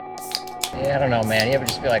Yeah, I don't know, man. You ever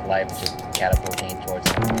just feel like life is just catapulting towards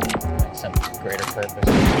some greater purpose?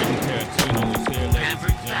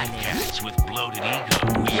 Average fat cats with bloated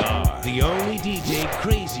ego. We are the only DJ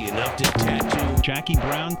crazy enough to tattoo Jackie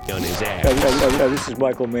Brown on his ass. This is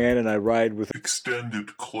Michael Mann, and I ride with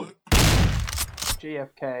Extended Clip.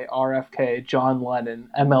 JFK, RFK, John Lennon,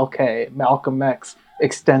 MLK, Malcolm X,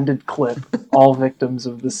 extended clip, all victims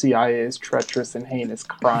of the CIA's treacherous and heinous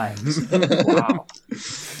crimes. Wow.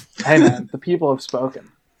 Hey man, the people have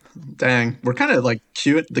spoken. Dang, we're kind of like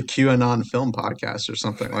the QAnon film podcast or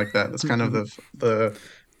something like that. That's kind of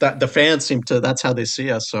the fans seem to, that's how they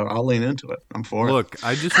see us, so I'll lean into it. I'm for it. Look,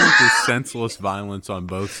 I just want this senseless violence on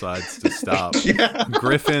both sides to stop. Yeah.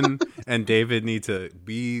 Griffin and David need to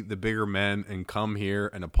be the bigger men and come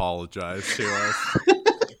here and apologize to us.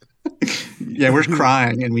 Yeah, we're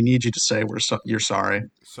crying, and we need you to say you're sorry.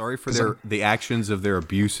 Sorry for the actions of their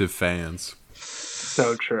abusive fans.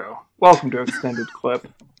 So true. Welcome to Extended Clip,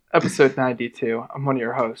 episode 92. I'm one of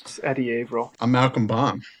your hosts, Eddie Averill. I'm Malcolm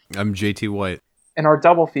Baum. I'm JT White. In our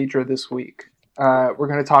double feature this week, we're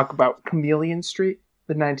going to talk about Chameleon Street,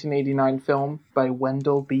 the 1989 film by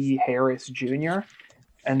Wendell B. Harris Jr.,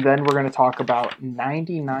 and then we're going to talk about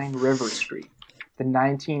 99 River Street, the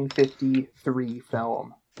 1953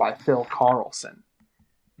 film by Phil Karlson.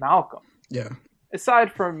 Malcolm. Yeah.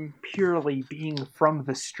 Aside from purely being from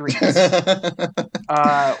the streets,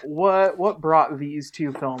 what brought these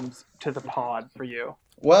two films to the pod for you?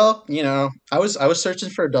 Well, I was searching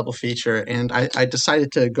for a double feature, and I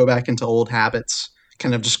decided to go back into old habits,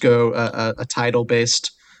 kind of just go a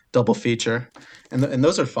title-based double feature, and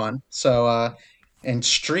those are fun. So, and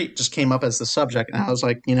street just came up as the subject, and I was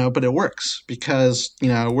like, but it works because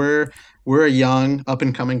we're a young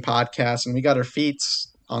up-and-coming podcast, and we got our feet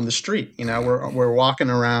on the street. We're walking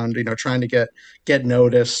around, trying to get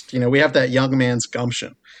noticed. We have that young man's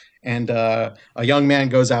gumption. And a young man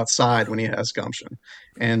goes outside when he has gumption.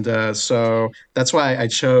 And so that's why I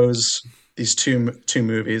chose these two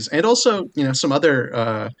movies. And also, some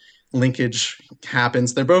other linkage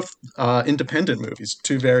happens. They're both independent movies,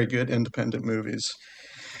 two very good independent movies.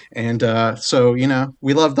 And so,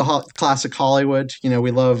 we love the classic Hollywood.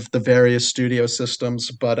 We love the various studio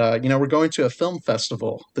systems. But, we're going to a film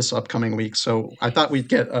festival this upcoming week. So I thought we'd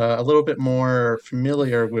get a little bit more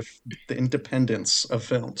familiar with the independence of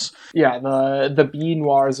films. Yeah, the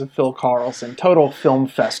b-noirs of Phil Karlson. Total film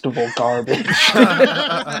festival garbage.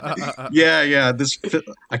 Yeah.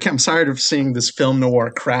 I'm tired of seeing this film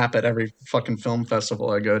noir crap at every fucking film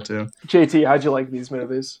festival I go to. JT, how'd you like these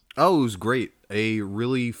movies? Oh, it was great. A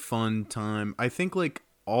really fun time. I think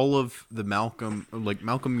all of the Malcolm,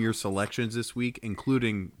 your selections this week,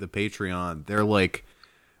 including the Patreon,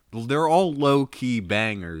 they're all low key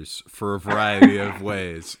bangers for a variety of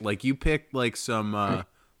ways. You picked some I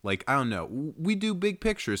don't know. We do big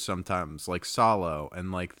pictures sometimes, like Solo,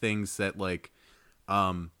 and things that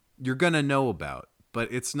you're gonna know about. But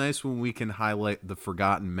it's nice when we can highlight the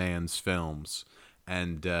forgotten man's films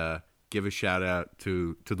and give a shout out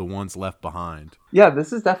to the ones left behind. Yeah,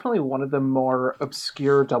 this is definitely one of the more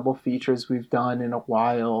obscure double features we've done in a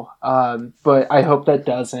while. But I hope that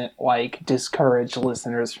doesn't discourage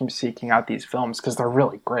listeners from seeking out these films because they're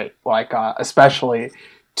really great. Especially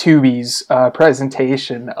Tubi's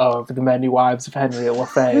presentation of The Many Wives of Henry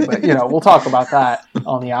LaFay. But we'll talk about that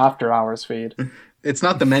on the After Hours feed. It's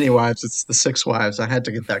not The Many Wives, it's The Six Wives. I had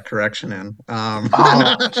to get that correction in. Oh,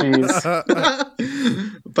 jeez.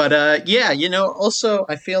 But, also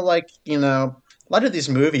I feel like, a lot of these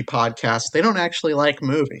movie podcasts, they don't actually like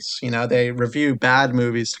movies. They review bad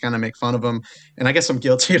movies to kind of make fun of them. And I guess I'm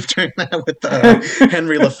guilty of doing that with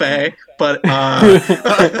Henry LaFay. But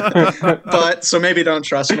so maybe don't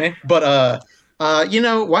trust me. But,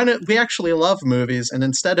 why don't we actually love movies? And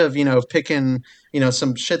instead of, picking,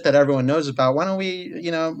 some shit that everyone knows about, why don't we,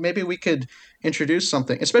 maybe we could introduce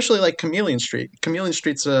something, especially like Chameleon Street. Chameleon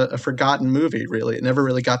Street's a forgotten movie, really. It never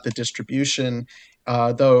really got the distribution,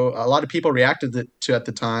 though a lot of people reacted to at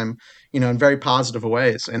the time, in very positive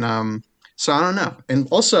ways. And so I don't know. And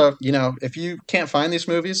also, if you can't find these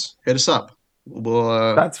movies, hit us up.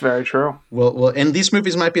 That's very true. And these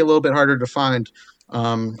movies might be a little bit harder to find.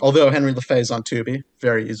 Although Henry LaFay is on Tubi,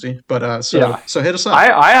 very easy. But so hit us up.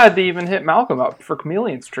 I had to even hit Malcolm up for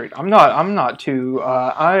Chameleon Street. I'm not too.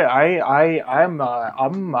 I'm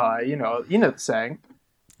the saying.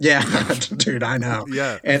 Yeah, dude, I know.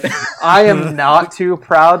 Yeah, and I am not too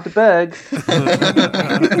proud to beg.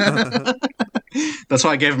 That's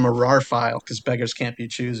why I gave him a RAR file because beggars can't be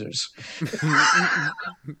choosers.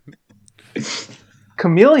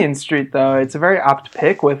 Chameleon Street, though, it's a very apt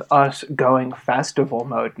pick with us going festival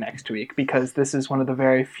mode next week, because this is one of the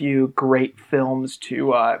very few great films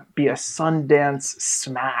to be a Sundance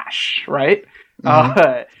smash, right?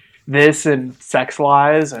 This and Sex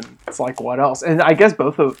Lies, and it's like, what else? And I guess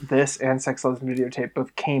both of this and Sex Lies Videotape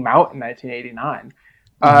both came out in 1989.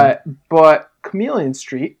 But Chameleon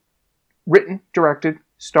Street, written, directed,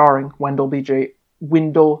 starring Wendell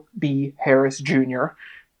B. Harris Jr.,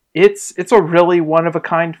 it's a really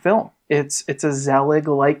one-of-a-kind film. It's a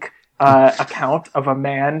Zelig-like account of a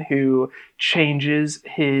man who changes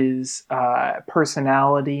his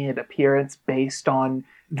personality and appearance based on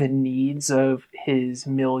the needs of his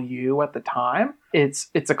milieu at the time. It's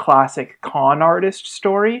a classic con artist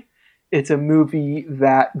story. It's a movie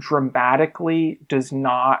that dramatically does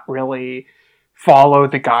not really follow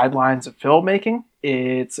the guidelines of filmmaking.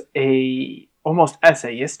 It's a almost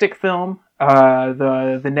essayistic film.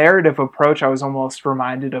 The narrative approach, I was almost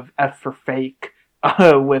reminded of F for Fake,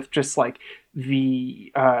 with just like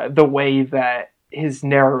the way that his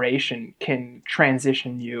narration can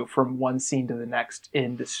transition you from one scene to the next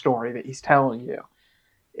in the story that he's telling you.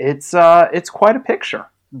 It's quite a picture.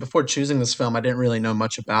 Before choosing this film, I didn't really know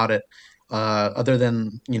much about it, other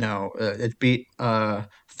than, it beat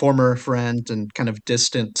former friend and kind of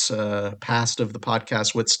distant past of the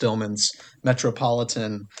podcast, Whit Stillman's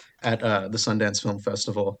Metropolitan at the Sundance Film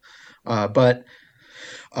Festival. But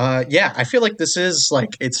I feel like this is like,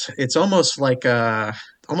 it's almost like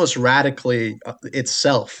almost radically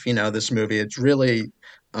itself, this movie. It's really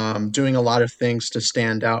doing a lot of things to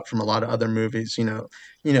stand out from a lot of other movies.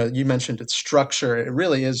 You mentioned its structure. It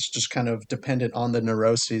really is just kind of dependent on the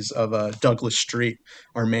neuroses of Douglas Street,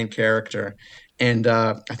 our main character. And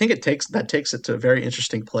I think it takes it to very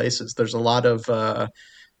interesting places. There's a lot of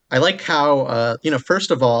I like how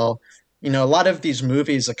first of all, a lot of these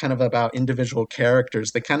movies are kind of about individual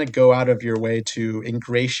characters. They kind of go out of your way to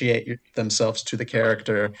ingratiate themselves to the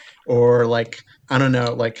character, or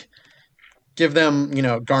give them,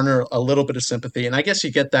 garner a little bit of sympathy. And I guess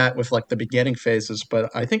you get that with like the beginning phases. But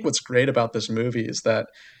I think what's great about this movie is that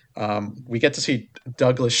we get to see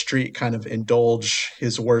Douglas Street kind of indulge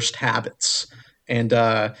his worst habits. And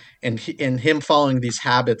him following these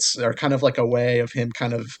habits are kind of like a way of him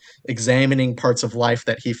kind of examining parts of life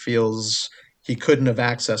that he feels he couldn't have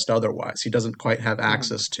accessed otherwise. He doesn't quite have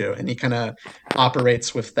access to, and he kind of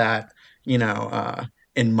operates with that,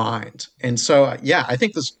 in mind. And so, I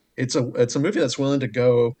think it's a movie that's willing to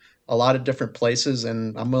go a lot of different places,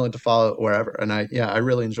 and I'm willing to follow it wherever. And I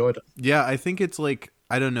really enjoyed it. Yeah, I think it's like,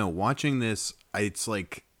 I don't know, watching this, it's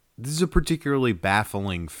like, this is a particularly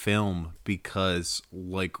baffling film because,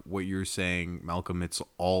 like what you're saying, Malcolm, it's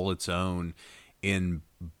all its own in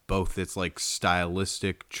both its like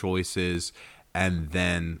stylistic choices and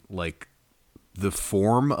then like the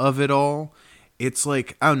form of it all. It's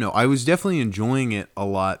like, I don't know, I was definitely enjoying it a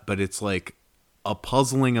lot, but it's like a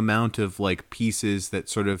puzzling amount of like pieces that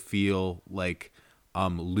sort of feel like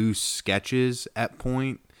loose sketches at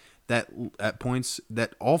points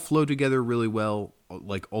that all flow together really well,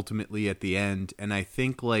 like ultimately at the end. And I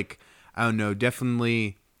think like, I don't know,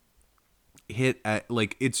 definitely hit at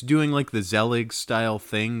like, it's doing like the Zelig style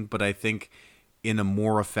thing, but I think in a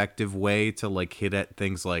more effective way to like hit at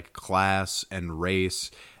things like class and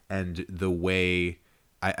race and the way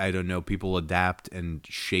I don't know, people adapt and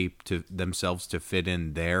shape to themselves to fit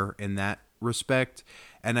in there in that respect.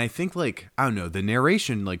 And I think like, I don't know, the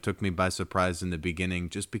narration like took me by surprise in the beginning,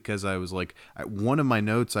 just because I was like, one of my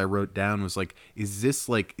notes I wrote down was like, is this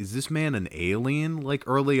man an alien like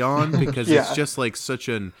early on? Because it's just like such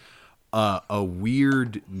a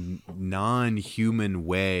weird non-human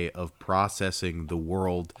way of processing the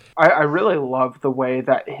world. I really love the way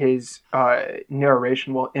that his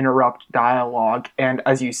narration will interrupt dialogue. And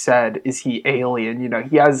as you said, is he alien?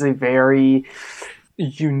 He has a very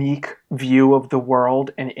unique view of the world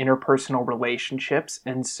and interpersonal relationships.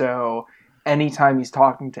 And so anytime he's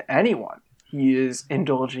talking to anyone, he is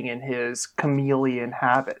indulging in his chameleon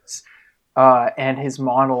habits. And his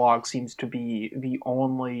monologue seems to be the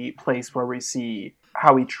only place where we see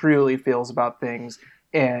how he truly feels about things.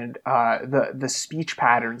 And the speech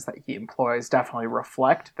patterns that he employs definitely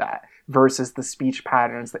reflect that versus the speech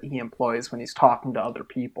patterns that he employs when he's talking to other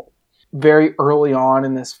people. Very early on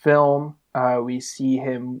in this film, we see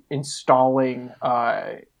him installing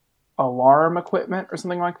alarm equipment or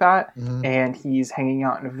something like that. Mm-hmm. And he's hanging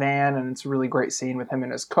out in a van, and it's a really great scene with him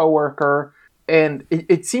and his coworker. And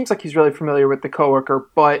it seems like he's really familiar with the coworker,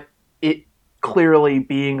 but it clearly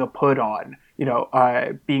being a put on,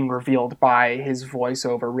 being revealed by his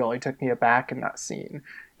voiceover really took me aback in that scene.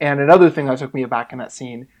 And another thing that took me aback in that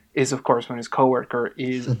scene is, of course, when his coworker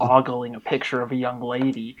is ogling a picture of a young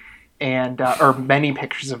lady, and or many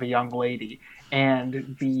pictures of a young lady.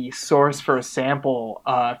 And the source for a sample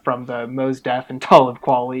from the Mos Def and Talib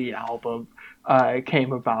Kweli album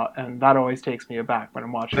came about, and that always takes me aback when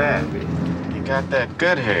I'm watching the movie. You got that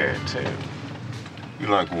good hair, too. You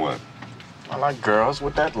like what? I like girls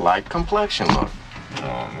with that light complexion look. Oh,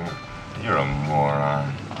 man. You're a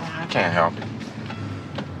moron. I can't help it.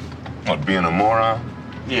 What, being a moron?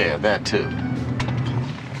 Yeah, that too.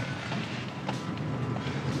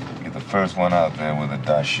 You're the first one out there with a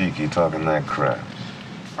dashiki talking that crap.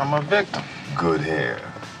 I'm a victim. Good hair.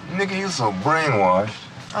 Nigga, you so brainwashed.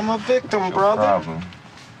 I'm a victim, Your brother. problem.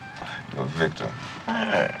 You're a victim.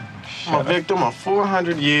 Hey, I'm a victim of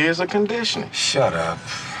 400 years of conditioning. Shut up.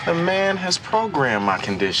 The man has programmed my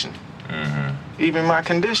condition. Mm-hmm. Even my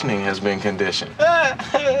conditioning has been conditioned. But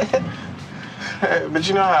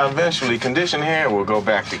you know how eventually conditioned hair will go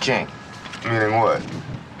back to king. Meaning what?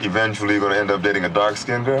 Eventually you're gonna end up dating a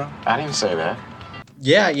dark-skinned girl? I didn't say that.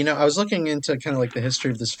 Yeah, I was looking into kind of like the history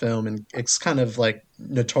of this film, and it's kind of like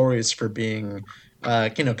notorious for being,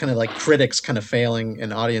 kind of like critics kind of failing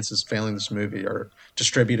and audiences failing this movie, or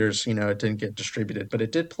distributors, it didn't get distributed, but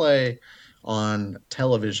it did play on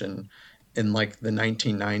television in like the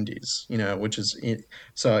 1990s, which is,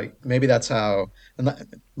 so maybe that's how, and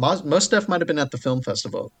most stuff might have been at the film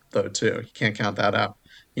festival though too. You can't count that out.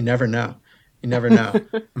 You never know. You never know.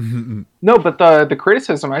 No, but the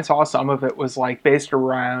criticism, I saw some of it was like based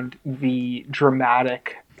around the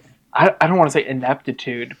dramatic, I don't want to say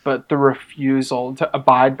ineptitude, but the refusal to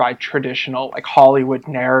abide by traditional like Hollywood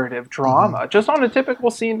narrative drama, just on a typical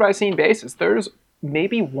scene by scene basis. There's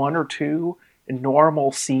maybe one or two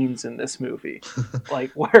normal scenes in this movie,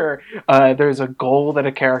 like where there's a goal that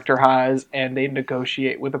a character has and they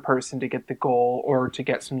negotiate with a person to get the goal or to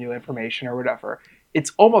get some new information or whatever.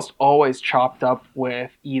 It's almost always chopped up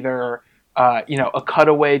with either a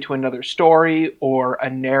cutaway to another story, or a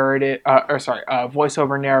narrative, a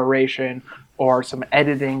voiceover narration, or some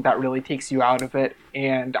editing that really takes you out of it.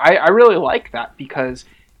 And I really like that, because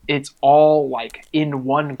it's all like in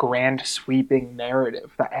one grand sweeping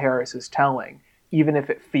narrative that Harris is telling, even if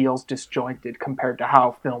it feels disjointed compared to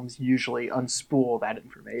how films usually unspool that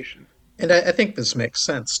information. And I think this makes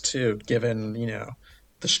sense too, given,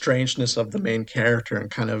 the strangeness of the main character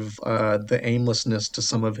and kind of the aimlessness to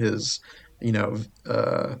some of his,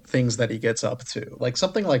 things that he gets up to. Like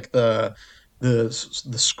something like the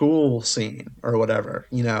school scene or whatever,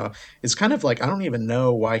 is kind of like, I don't even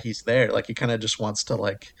know why he's there. Like he kind of just wants to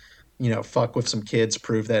like, fuck with some kids,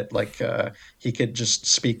 prove that like he could just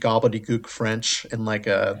speak gobbledygook French, and like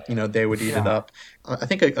they would eat it up. I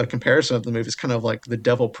think a comparison of the movie is kind of like The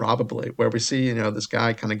Devil Probably, where we see this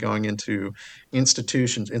guy kind of going into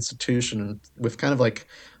institution with kind of like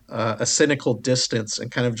a cynical distance,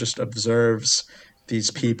 and kind of just observes these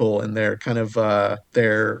people and their kind of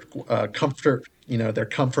their comfort, their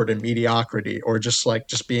comfort and mediocrity, or just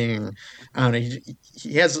being, I don't know.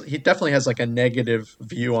 He definitely has like a negative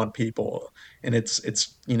view on people, and it's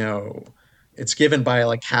given by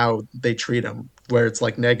like how they treat him, where it's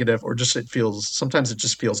like negative, or just sometimes it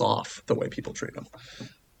just feels off the way people treat him.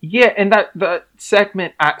 Yeah, and that the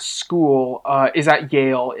segment at school is at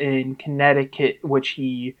Yale in Connecticut, which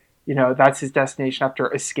he, that's his destination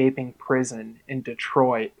after escaping prison in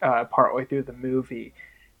Detroit partway through the movie.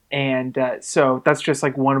 And so that's just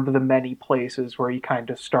like one of the many places where he kind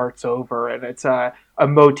of starts over, and it's a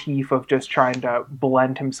motif of just trying to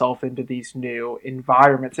blend himself into these new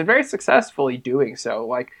environments, and very successfully doing so.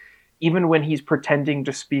 Like even when he's pretending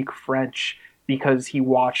to speak French because he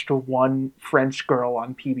watched one French girl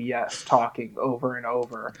on PBS talking over and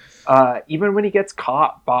over, even when he gets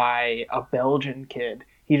caught by a Belgian kid,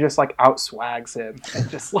 he just like outswags him, and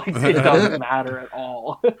just like it doesn't matter at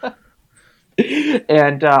all.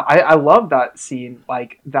 And I love that scene.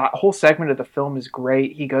 Like that whole segment of the film is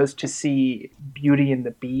great. He goes to see Beauty and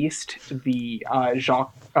the Beast, the Jean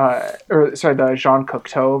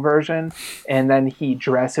Cocteau version, and then he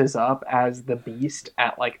dresses up as the Beast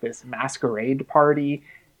at like this masquerade party.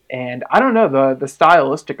 And I don't know, the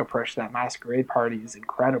stylistic approach to that masquerade party is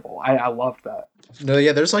incredible. I love that. No,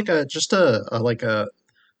 yeah, there's like a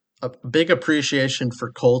big appreciation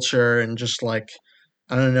for culture, and just like,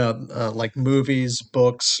 I don't know, like movies,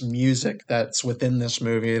 books, music that's within this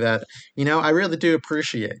movie that, I really do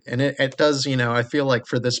appreciate. And it does, I feel like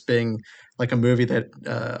for this being like a movie that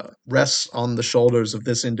rests on the shoulders of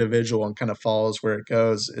this individual and kind of follows where it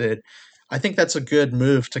goes, I think that's a good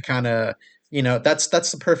move to kind of, that's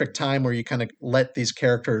the perfect time where you kind of let these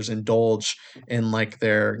characters indulge in like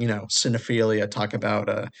their, cinephilia, talk about,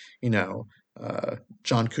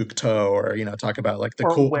 John Cocteau, or talk about like the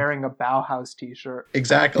Or cool. wearing a Bauhaus t-shirt.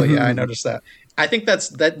 Exactly. Yeah, I noticed that. I think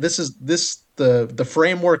the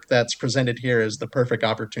framework that's presented here is the perfect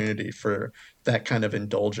opportunity for that kind of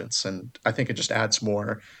indulgence, and I think it just adds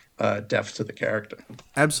more depth to the character.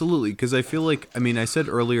 Absolutely, because I feel like, I mean, I said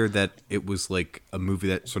earlier that it was like a movie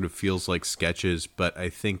that sort of feels like sketches, but I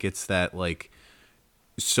think it's that like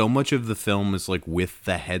so much of the film is like with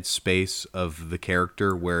the headspace of the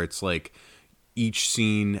character, where it's like each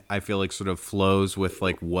scene I feel like sort of flows with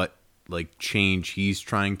like what like change he's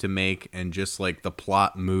trying to make, and just like the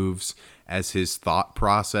plot moves as his thought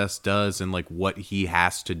process does, and like what he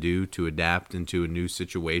has to do to adapt into a new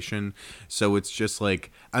situation. So it's just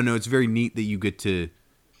like, I don't know, it's very neat that you get to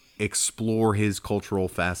explore his cultural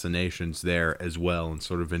fascinations there as well, and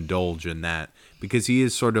sort of indulge in that, because he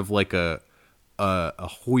is sort of like a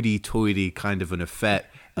hoity-toity kind of an effete,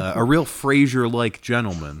 a real Frasier-like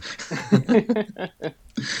gentleman.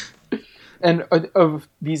 And of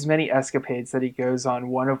these many escapades that he goes on,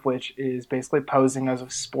 one of which is basically posing as a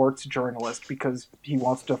sports journalist because he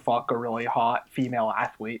wants to fuck a really hot female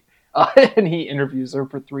athlete. And he interviews her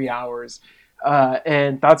for 3 hours.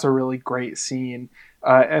 And that's a really great scene.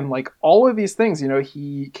 And like all of these things,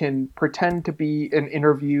 he can pretend to be an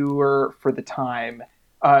interviewer for the Time,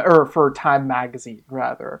 or for Time magazine,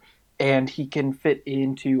 rather. And he can fit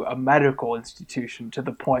into a medical institution to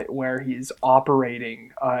the point where he's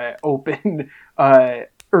operating open, or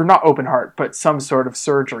not open heart, but some sort of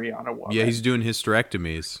surgery on a woman. Yeah, he's doing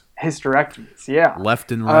hysterectomies. Hysterectomies, yeah.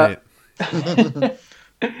 Left and right.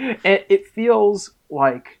 It feels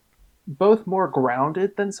like both more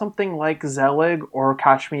grounded than something like Zelig or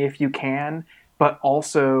Catch Me If You Can, but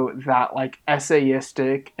also that like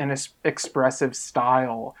essayistic and expressive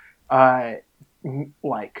style,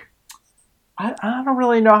 like... I don't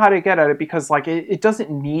really know how to get at it, because like it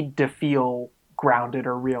doesn't need to feel grounded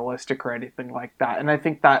or realistic or anything like that. And I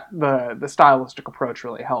think that the stylistic approach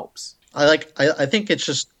really helps. I think it's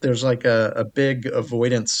just there's like a big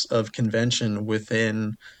avoidance of convention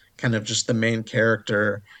within kind of just the main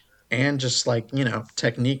character, and just like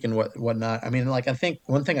technique and whatnot. I mean, like, I think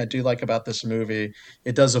one thing I do like about this movie,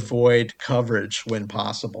 it does avoid coverage when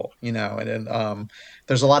possible, and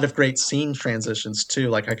there's a lot of great scene transitions too.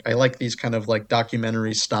 Like I like these kind of like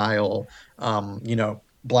documentary style,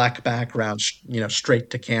 black background, straight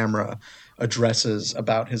to camera addresses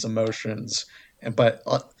about his emotions, but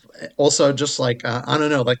also just like I don't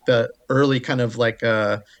know, like the early kind of like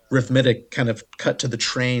rhythmic kind of cut to the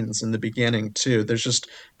trains in the beginning too. There's just,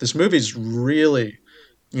 this movie's really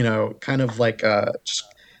kind of like just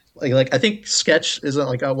like I think sketch isn't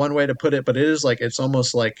like one way to put it, but it is like, it's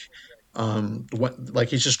almost like like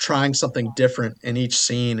he's just trying something different in each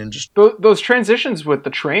scene, and just those transitions with the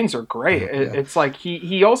trains are great. It's like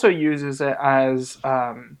he also uses it as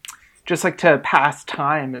just like to pass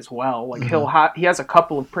time as well. Like he has a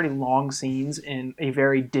couple of pretty long scenes in a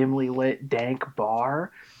very dimly lit, dank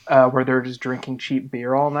bar where they're just drinking cheap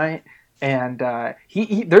beer all night. And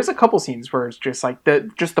he there's a couple scenes where it's just like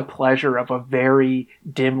the pleasure of a very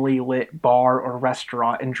dimly lit bar or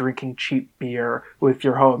restaurant and drinking cheap beer with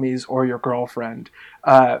your homies or your girlfriend.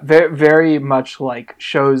 Very, very much like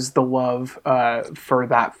shows the love for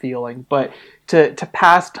that feeling. But to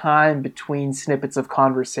pass time between snippets of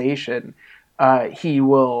conversation, he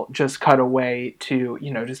will just cut away to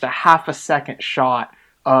just a half a second shot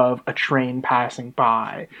of a train passing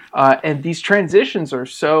by. And these transitions are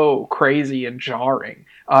so crazy and jarring.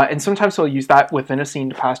 And sometimes he'll use that within a scene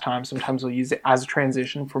to pass time. Sometimes he'll use it as a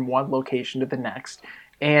transition from one location to the next.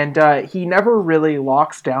 And he never really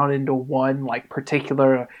locks down into one like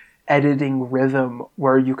particular editing rhythm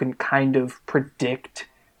where you can kind of predict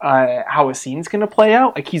how a scene's going to play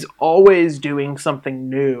out. Like, he's always doing something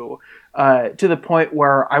new, to the point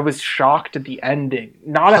where I was shocked at the ending.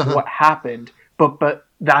 Not at what happened, but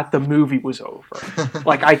that the movie was over.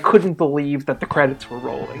 Like, I couldn't believe that the credits were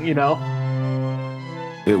rolling,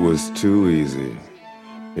 It was too easy.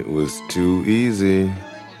 It was too easy.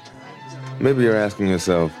 Maybe you're asking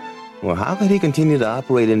yourself, well, how could he continue to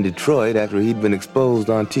operate in Detroit after he'd been exposed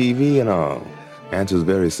on TV and all? Answer's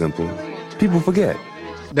very simple. People forget.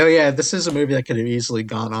 No, yeah, this is a movie that could have easily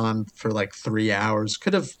gone on for like 3 hours.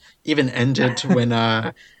 Could have even ended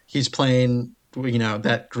when he's playing,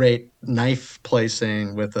 that great knife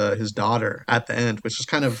placing with his daughter at the end, which is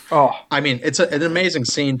kind of, I mean, it's an amazing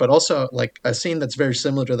scene, but also like a scene that's very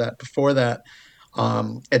similar to that before that.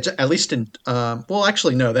 At least in, well,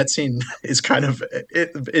 actually, no, that scene is kind of,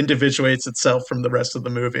 it individuates itself from the rest of the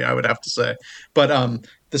movie, I would have to say. But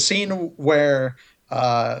the scene where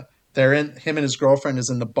they're in him and his girlfriend is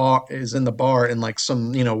in the bar and like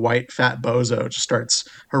some white fat bozo just starts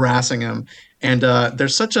harassing him, and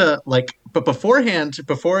there's such a like, but beforehand,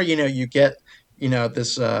 before you get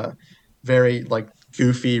this very like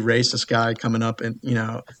goofy racist guy coming up and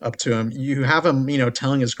up to him, you have him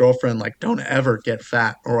telling his girlfriend like, don't ever get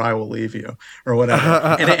fat or I will leave you or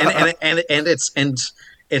whatever. And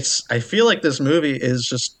I feel like this movie is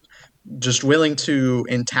just willing to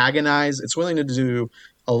antagonize. It's willing to do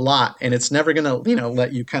a lot, and it's never going to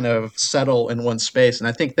let you kind of settle in one space. And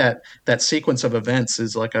I think that sequence of events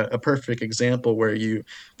is like a perfect example where you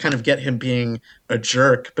kind of get him being a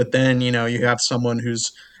jerk, but then you have someone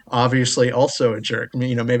who's obviously also a jerk,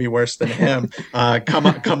 maybe worse than him, come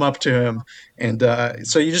up to him, and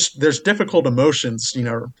so there's difficult emotions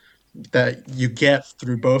that you get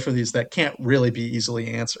through both of these that can't really be easily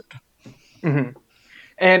answered. Mm-hmm.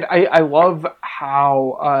 And I love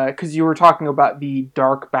how, because you were talking about the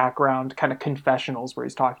dark background kind of confessionals where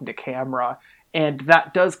he's talking to camera, and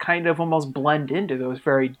that does kind of almost blend into those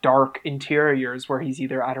very dark interiors where he's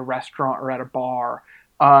either at a restaurant or at a bar,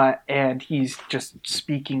 and he's just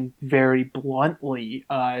speaking very bluntly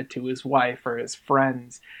to his wife or his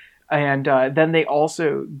friends. And then they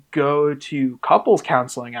also go to couples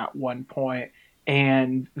counseling at one point.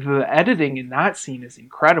 And the editing in that scene is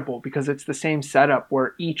incredible because it's the same setup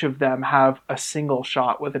where each of them have a single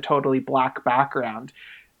shot with a totally black background.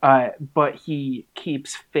 But he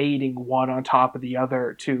keeps fading one on top of the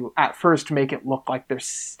other to at first make it look like they're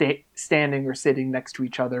standing or sitting next to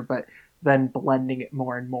each other, but then blending it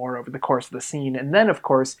more and more over the course of the scene. And then, of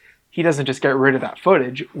course, he doesn't just get rid of that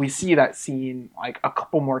footage. We see that scene like a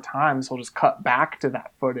couple more times. He'll just cut back to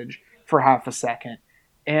that footage for half a second.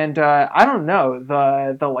 And I don't know,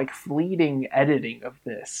 the like fleeting editing of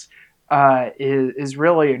this is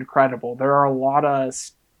really incredible. There are a lot of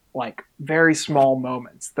like very small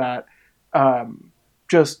moments that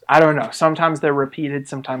just, I don't know, sometimes they're repeated,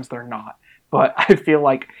 sometimes they're not. But I feel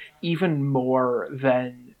like even more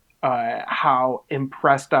than how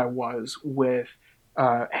impressed I was with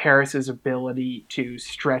Harris's ability to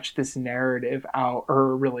stretch this narrative out,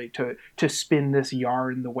 or really to spin this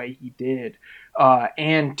yarn the way he did,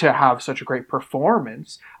 and to have such a great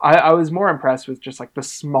performance. I was more impressed with just like the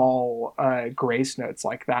small grace notes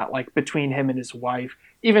like that, like between him and his wife,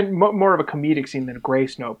 even more of a comedic scene than a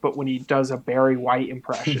grace note, but when he does a Barry White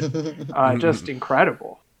impression, just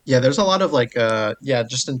incredible. Yeah, there's a lot of like,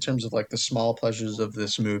 just in terms of like the small pleasures of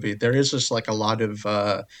this movie, there is just like a lot of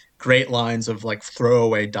great lines of like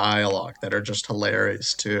throwaway dialogue that are just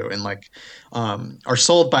hilarious too, and like are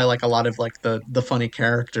sold by like a lot of like the funny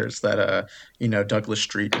characters that Douglas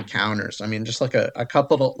Street encounters. I mean, just like a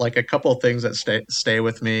couple of things that stay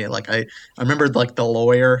with me. Like I remember like the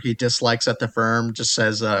lawyer he dislikes at the firm just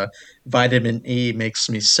says vitamin E makes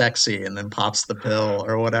me sexy, and then pops the pill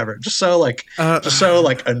or whatever. Just so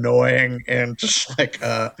annoying and just like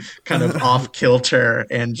kind of off kilter,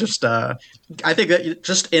 and just I think that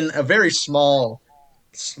just in a very small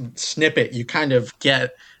snippet you kind of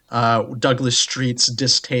get Douglas Street's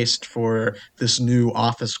distaste for this new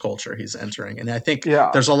office culture he's entering. And I think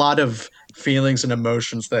there's a lot of feelings and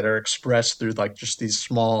emotions that are expressed through like just these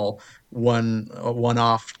small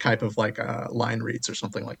one-off type of like line reads or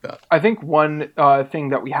something like that. I think one thing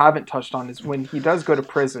that we haven't touched on is when he does go to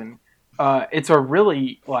prison, it's a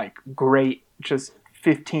really like great just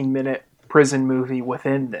 15-minute prison movie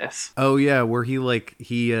within this. Oh yeah, where he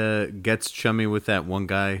gets chummy with that one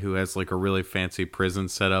guy who has like a really fancy prison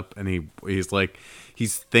setup, and the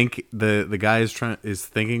guy is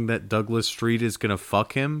thinking that Douglas Street is gonna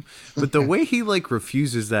fuck him, but the way he like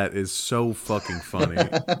refuses that is so fucking funny.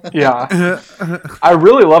 Yeah, I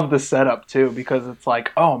really love the setup too, because it's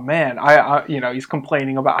like, oh man, I he's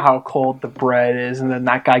complaining about how cold the bread is, and then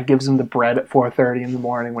that guy gives him the bread at 4:30 in the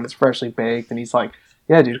morning when it's freshly baked, and he's like,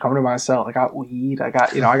 yeah, dude, come to my cell. I got weed. I got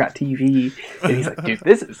TV. And he's like, dude,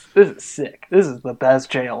 this is sick. This is the best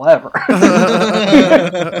jail ever.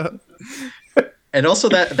 And also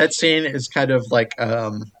that scene is kind of like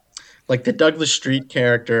the Douglas Street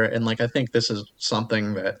character, and like I think this is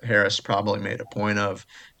something that Harris probably made a point of,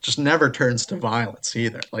 just never turns to violence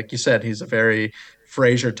either. Like you said, he's a very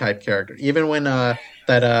Frasier type character. Even when I'm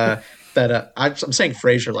saying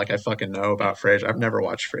Frasier like I fucking know about Frasier. I've never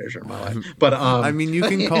watched Frasier in my life, but I mean, you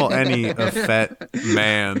can call any a fat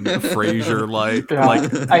man Frasier like. Yeah,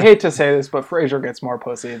 like I hate to say this, but Frasier gets more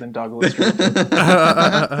pussy than Douglas Street.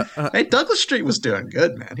 Hey, Douglas Street was doing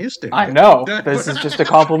good, man. He was doing. I good. know. This is just a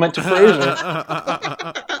compliment to Frasier.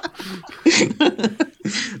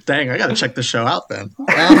 Dang, I gotta check the show out then.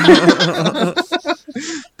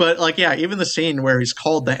 But like, yeah, even the scene where he's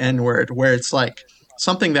called the N-word, where it's like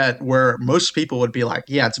something that where most people would be like,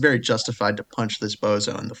 yeah, it's very justified to punch this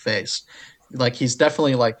bozo in the face. Like, he's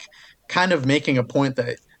definitely like kind of making a point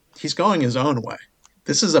that he's going his own way.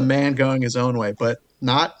 This is a man going his own way, but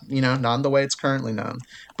not, not in the way it's currently known.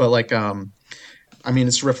 But like, I mean,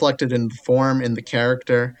 it's reflected in the form, in the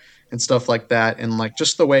character, and stuff like that, and like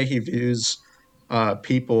just the way he views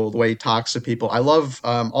people, the way he talks to people. I love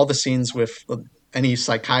all the scenes with any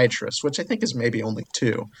psychiatrist, which I think is maybe only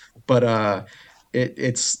two, but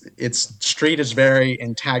it's Street is very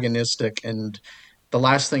antagonistic, and the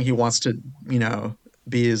last thing he wants to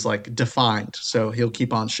be is like defined, so he'll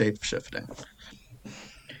keep on shape shifting.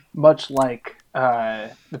 Much like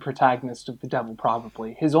the protagonist of The Devil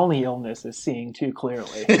Probably, his only illness is seeing too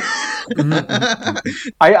clearly.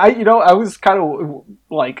 I was kind of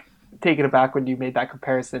like taken aback when you made that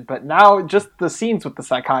comparison, but now just the scenes with the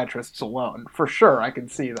psychiatrists alone, for sure, I can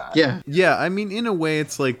see that. Yeah. I mean, in a way,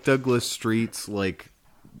 it's like Douglas Street's like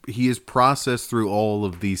he is processed through all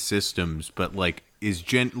of these systems, but like is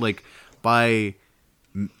by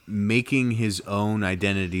making his own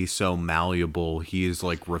identity so malleable, he is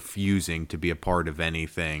like refusing to be a part of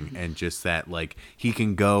anything, and just that like he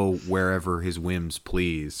can go wherever his whims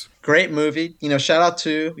please. Great movie. Shout out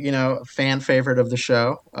to a fan favorite of the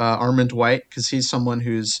show, Armand White, because he's someone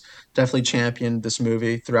who's definitely championed this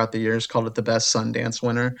movie throughout the years, called it the best Sundance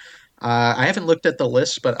winner. I haven't looked at the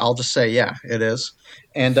list, but I'll just say yeah, it is.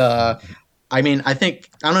 And I mean, I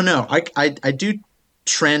don't know, I do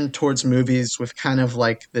trend towards movies with kind of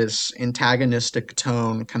like this antagonistic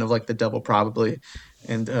tone, kind of like The Devil Probably,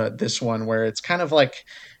 and this one, where it's kind of like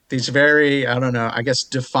these very, I don't know, I guess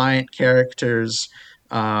defiant characters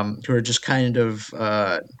who are just kind of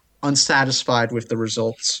unsatisfied with the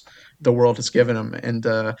results the world has given them. And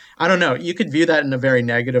I don't know, you could view that in a very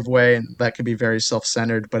negative way, and that could be very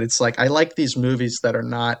self-centered, but it's like I like these movies that are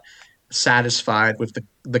not satisfied with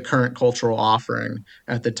the current cultural offering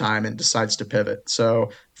at the time and decides to pivot.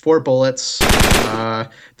 So 4 Bullets,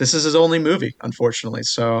 this is his only movie, unfortunately.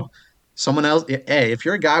 So someone else, hey, if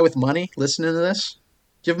you're a guy with money listening to this,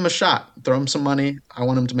 give him a shot, throw him some money. I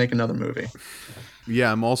want him to make another movie.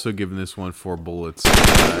 Yeah, I'm also giving this one 4 Bullets.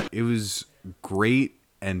 It was great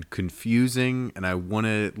and confusing, and I want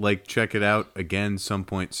to like check it out again some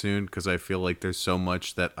point soon, because I feel like there's so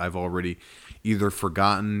much that I've already either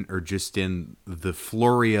forgotten or just in the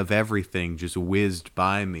flurry of everything just whizzed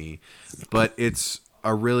by me. But it's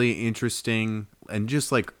a really interesting and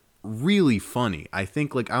just like really funny. I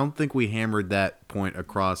don't think we hammered that point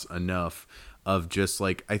across enough of just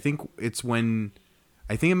like, I think it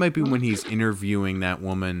might be when he's interviewing that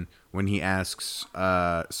woman, when he asks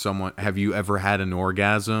someone, have you ever had an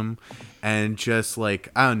orgasm? And just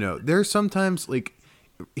like, I don't know, there's sometimes like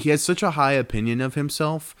he has such a high opinion of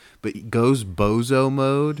himself, but he goes bozo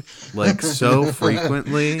mode like so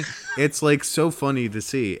frequently. It's like so funny to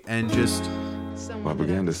see. And just I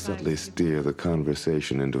began to subtly steer the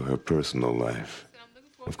conversation into her personal life.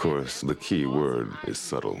 Of course, the key word is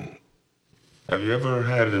subtle. Have you ever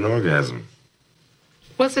had an orgasm?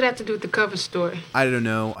 What's it have to do with the cover story? I don't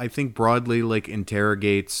know. I think broadly like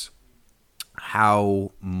interrogates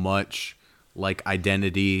how much like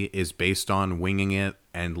identity is based on winging it,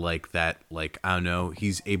 and like that, like, I don't know,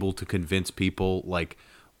 he's able to convince people like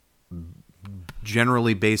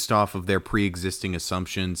generally based off of their pre-existing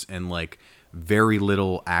assumptions, and like very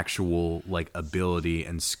little actual like ability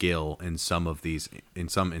and skill in some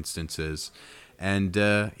instances. And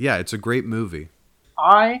yeah, it's a great movie.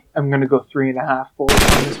 I am going to go 3.5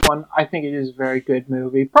 bullets on this one. I think it is a very good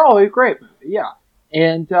movie. Probably a great movie, yeah.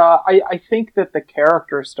 And I think that the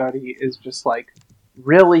character study is just like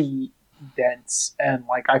really dense, and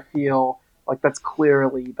like I feel like that's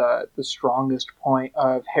clearly the strongest point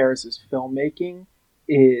of Harris's filmmaking,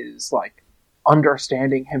 is like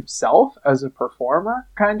understanding himself as a performer,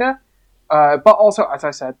 kind of. But also, as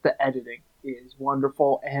I said, the editing is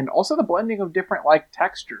wonderful, and also the blending of different like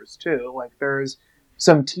textures too. Like there's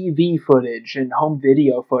some TV footage and home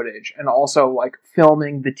video footage, and also like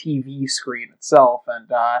filming the TV screen itself. And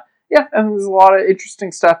yeah, and there's a lot of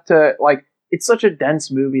interesting stuff to like. It's such a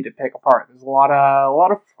dense movie to pick apart. There's a lot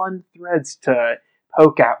of fun threads to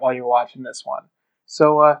poke at while you're watching this one.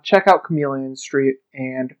 So check out Chameleon Street,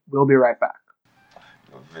 and we'll be right back.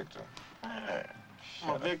 You're a victim. I'm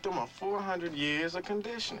a victim of 400 years of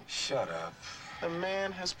conditioning. Shut up. The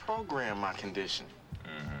man has programmed my conditioning.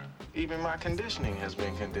 Even my conditioning has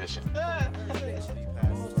been conditioned.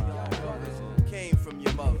 Came from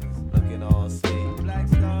your mother, looking all sweet. Black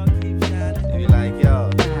star keep shining. You like, yo,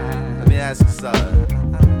 let me ask you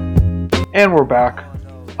something. And we're back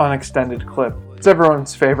on Extended Clip. It's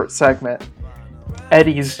everyone's favorite segment.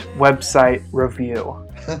 Eddie's website review.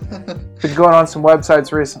 Been going on some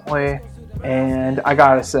websites recently, and I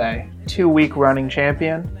gotta say, 2-week running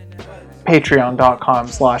champion,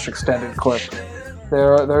 patreon.com/extendedclip.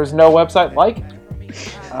 There's no website like it.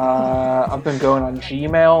 I've been going on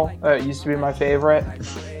Gmail. It used to be my favorite.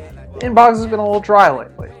 Inbox has been a little dry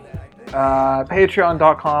lately.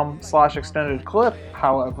 Patreon.com/extendedclip,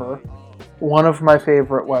 however, one of my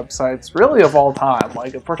favorite websites, really of all time.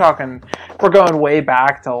 Like, if we're going way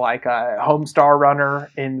back to like a Homestar Runner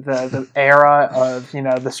in the era of,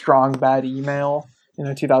 the strong bad email,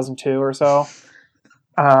 2002 or so.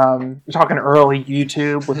 We're talking early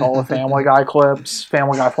YouTube with all the Family Guy clips,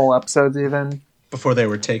 Family Guy full episodes even. Before they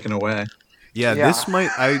were taken away. Yeah, this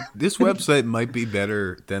website might be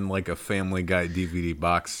better than like a Family Guy DVD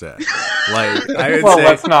box set. Like,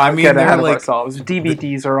 let's not get ahead of ourselves.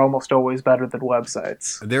 DVDs are almost always better than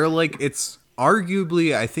websites. They're like, it's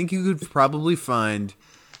arguably, I think you could probably find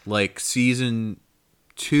like season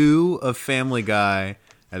 2 of Family Guy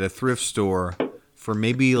at a thrift store for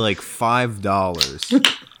maybe like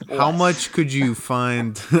 $5. How much could you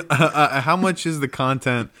find? How much is the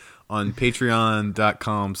content on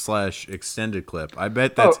patreon.com/extendedclip? I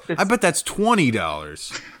bet that's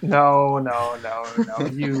 $20. No.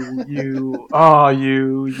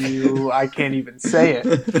 I can't even say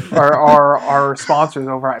it. Our sponsors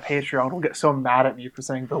over at Patreon will get so mad at me for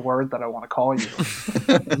saying the word that I want to call you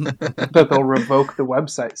that they'll revoke the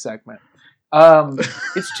website segment.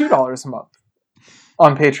 It's $2 a month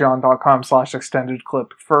on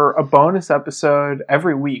patreon.com/extendedclip for a bonus episode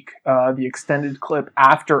every week, the Extended Clip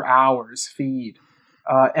After Hours feed.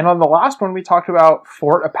 And on the last one, we talked about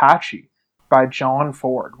Fort Apache by John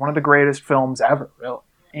Ford, one of the greatest films ever, really.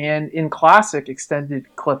 And in classic Extended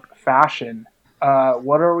Clip fashion,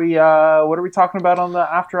 what are we talking about on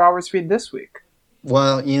the After Hours feed this week?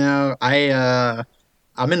 Well, I'm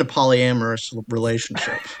in a polyamorous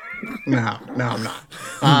relationship. No, I'm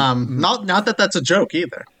not. Not that that's a joke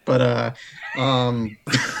either. But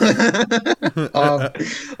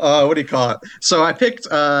what do you call it? So I picked.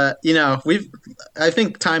 I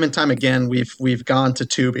think time and time again we've gone to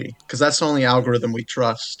Tubi because that's the only algorithm we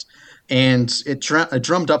trust, and it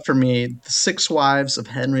drummed up for me The Six Wives of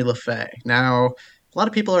Henry LaFay. Now, a lot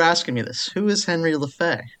of people are asking me this: who is Henry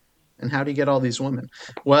LaFay? And how do you get all these women?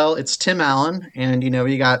 Well, it's Tim Allen, and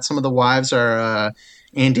you got some of the wives are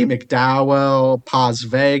Andy McDowell, Paz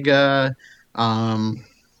Vega.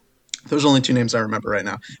 Those are only 2 names I remember right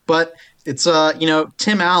now. But it's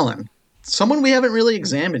Tim Allen, someone we haven't really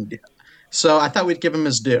examined yet. So I thought we'd give him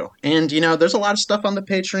his due. And there's a lot of stuff on the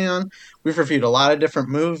Patreon. We've reviewed a lot of different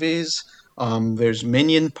movies. There's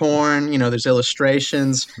minion porn, there's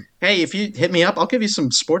illustrations. Hey, if you hit me up, I'll give you some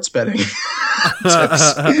sports betting tips.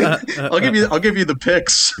 I'll give you the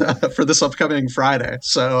picks for this upcoming Friday.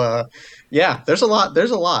 So there's a lot.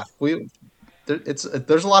 There's a lot.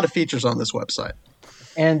 There's a lot of features on this website.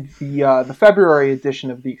 And the February edition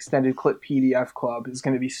of the Extended Clip PDF Club is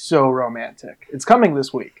going to be so romantic. It's coming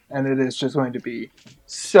this week, and it is just going to be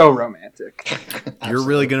so romantic. You're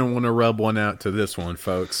really going to want to rub one out to this one,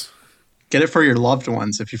 folks. Get it for your loved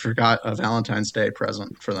ones if you forgot a Valentine's Day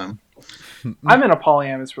present for them. I'm in a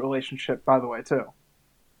polyamorous relationship, by the way, too.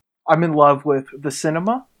 I'm in love with the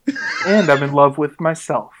cinema, and I'm in love with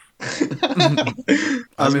myself.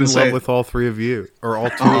 I'm in love with all 3 of you, or all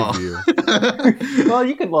 2 of you. Well,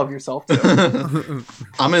 you can love yourself, too.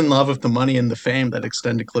 I'm in love with the money and the fame that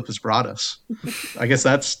Extended Clip has brought us. I guess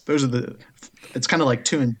it's kind of like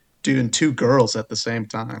doing 2 girls at the same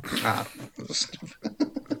time.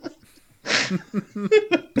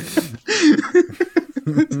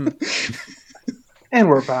 And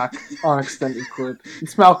we're back on Extended Clip.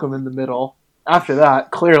 It's Malcolm in the middle. After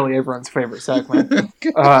that, clearly everyone's favorite segment.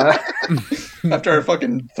 After our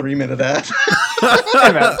fucking 3-minute ad.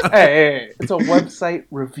 Hey, it's a website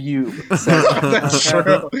review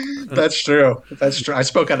segment. That's true. I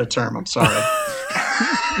spoke out of term. I'm sorry.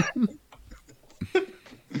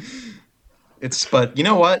 But you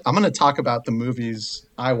know what? I'm going to talk about the movies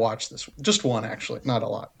I watched this. Just one, actually, not a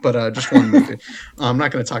lot, but just one movie. I'm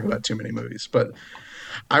not going to talk about too many movies, but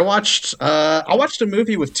I watched a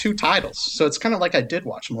movie with 2 titles, so it's kind of like I did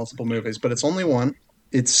watch multiple movies, but it's only one.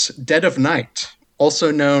 It's Dead of Night,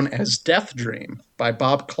 also known as Deathdream, by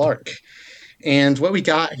Bob Clark. And what we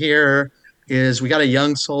got here is we got a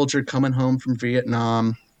young soldier coming home from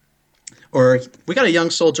Vietnam. Or we got a young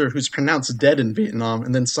soldier who's pronounced dead in Vietnam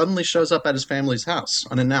and then suddenly shows up at his family's house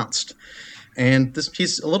unannounced. And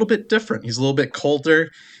he's a little bit different. He's a little bit colder.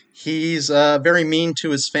 He's very mean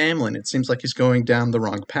to his family, and it seems like he's going down the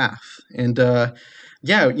wrong path. And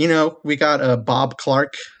yeah, we got Bob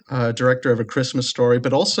Clark, director of A Christmas Story,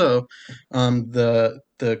 but also the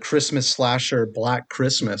Christmas slasher Black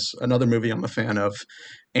Christmas, another movie I'm a fan of.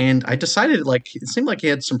 And I decided, like, it seemed like he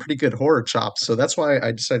had some pretty good horror chops, so that's why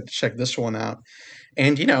I decided to check this one out.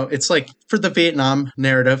 And it's like for the Vietnam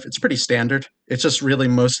narrative, it's pretty standard. It's just really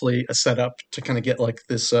mostly a setup to kind of get like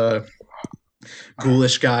this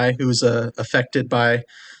ghoulish guy who's affected by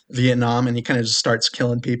Vietnam, and he kind of just starts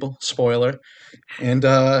killing people. Spoiler. And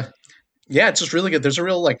yeah, it's just really good. There's a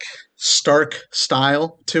real like stark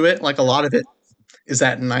style to it. Like a lot of it is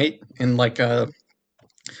at night, and like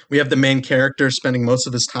we have the main character spending most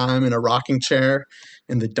of his time in a rocking chair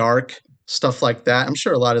in the dark, stuff like that. I'm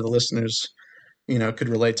sure a lot of the listeners, could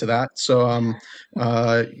relate to that. So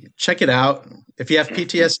check it out. If you have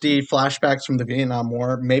PTSD, flashbacks from the Vietnam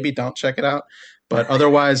War, maybe don't check it out. But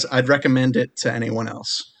otherwise, I'd recommend it to anyone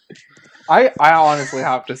else. I honestly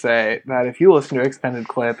have to say that if you listen to Extended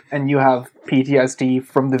Clip and you have PTSD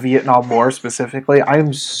from the Vietnam War specifically, I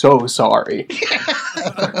am so sorry.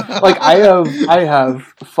 Like I have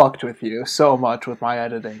fucked with you so much with my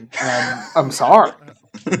editing, and I'm sorry.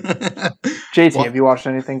 JT, have you watched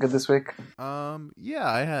anything good this week? Yeah,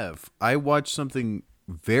 I have. I watched something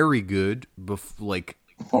very good,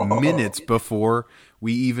 minutes before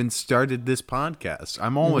we even started this podcast.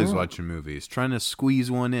 I'm always watching movies, trying to squeeze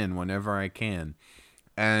one in whenever I can.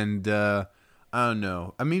 And I don't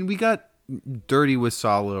know. I mean, we got dirty with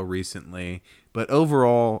Salo recently, but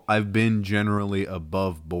overall, I've been generally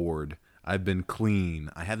above board. I've been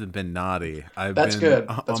clean. I haven't been naughty. That's good.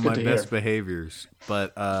 That's on good my to best hear. behaviors.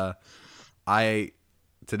 But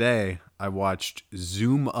today I watched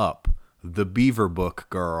Zoom Up, the Beaver Book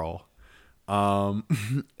Girl.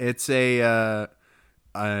 It's a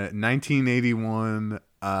 1981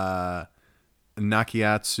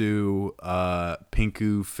 Nakiatsu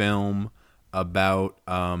Pinku film about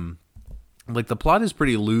the plot is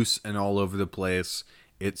pretty loose and all over the place.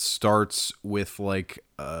 It starts with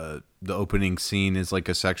the opening scene is like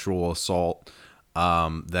a sexual assault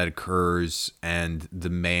that occurs, and the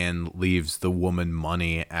man leaves the woman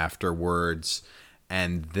money afterwards.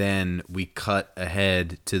 And then we cut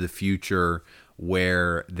ahead to the future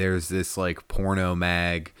where there's this like porno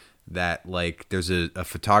mag that like there's a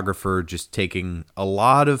photographer just taking a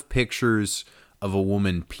lot of pictures of a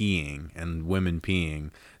woman peeing and women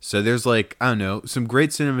peeing. So there's like, I don't know, some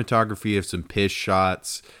great cinematography of some piss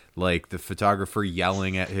shots, like the photographer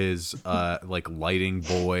yelling at his lighting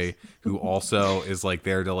boy who also is like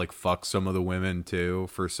there to like fuck some of the women too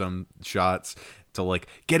for some shots. To like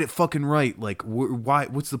get it fucking right, like why?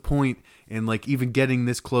 What's the point in like even getting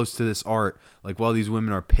this close to this art? Like while these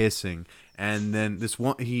women are pissing, and then this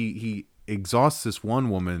one he exhausts this one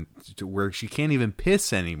woman to where she can't even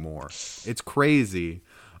piss anymore. It's crazy.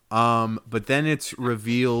 But then it's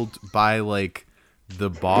revealed by like the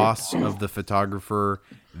boss of the photographer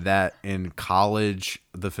that in college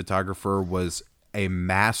the photographer was a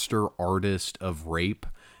master artist of rape,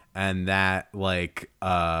 and that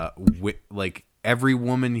every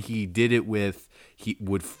woman he did it with, he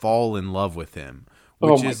would fall in love with him,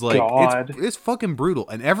 which is like it's fucking brutal,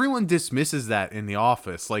 and everyone dismisses that in the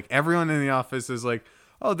office. Like everyone in the office is like,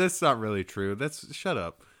 "Oh, that's not really true. That's shut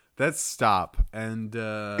up. That's stop." And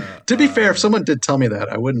to be fair, if someone did tell me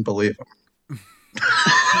that, I wouldn't believe them.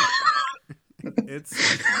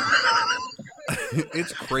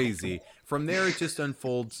 It's crazy. From there, it just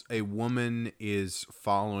unfolds. A woman is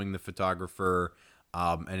following the photographer.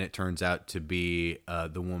 And it turns out to be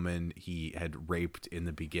the woman he had raped in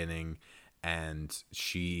the beginning, and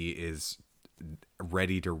she is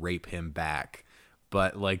ready to rape him back.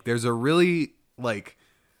 But like, there's a really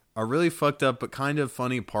fucked up but kind of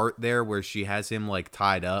funny part there where she has him like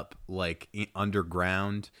tied up like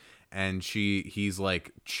underground, and he's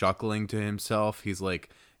like chuckling to himself. He's like,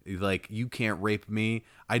 you can't rape me.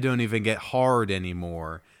 I don't even get hard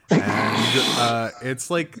anymore. And it's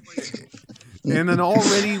like. In an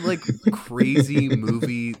already like crazy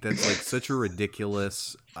movie that's like such a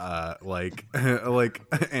ridiculous like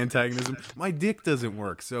antagonism. My dick doesn't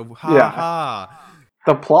work, so ha.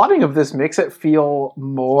 The plotting of this makes it feel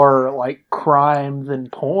more like crime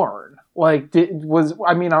than porn.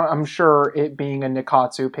 I'm sure it being a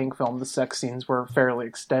Nikatsu Pink film, the sex scenes were fairly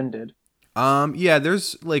extended. Yeah,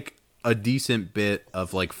 there's like a decent bit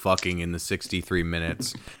of like fucking in the 63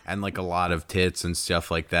 minutes and like a lot of tits and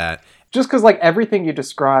stuff like that. Just because, like, everything you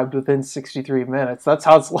described within 63 minutes, that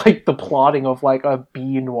sounds like the plotting of, like, a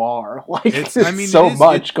b-noir. Like, it's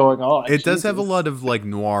much going on. It does have a lot of, like,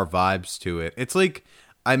 noir vibes to it. It's like,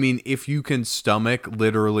 I mean, if you can stomach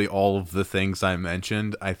literally all of the things I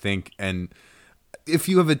mentioned, I think, and if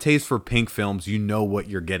you have a taste for pink films, you know what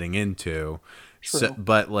you're getting into. True. So,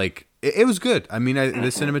 but like it was good. I mean, the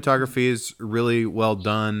cinematography is really well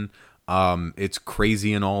done. It's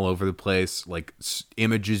crazy and all over the place, like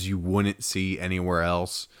images you wouldn't see anywhere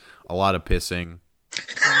else. A lot of pissing.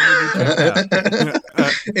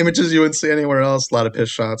 Images you wouldn't see anywhere else. A lot of piss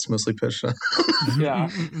shots, mostly piss shots. Yeah.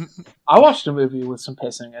 I watched a movie with some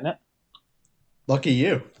pissing in it. Lucky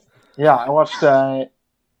you. Yeah, I watched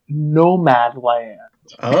Nomadland.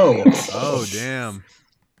 Oh, damn.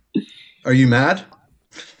 Are you mad?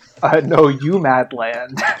 No, you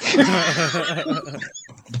Madland.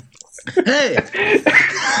 Hey!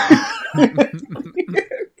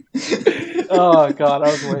 Oh god,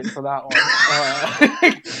 I was waiting for that one.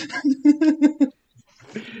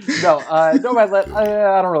 Nomadland.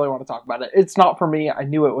 I don't really want to talk about it. It's not for me. I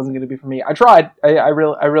knew it wasn't going to be for me. I tried. I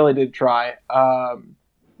really did try.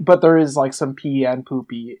 But there is like some pee and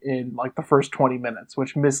poopy in like the first 20 minutes,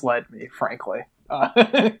 which misled me, frankly.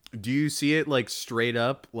 Do you see it like straight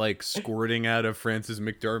up, like squirting out of Frances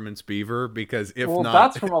McDormand's beaver? Because if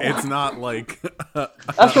not, it's not like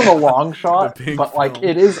that's from a long shot. But like film.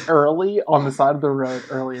 it is early on the side of the road,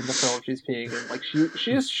 early in the film. She's peeing, and like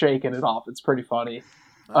she is shaking it off. It's pretty funny.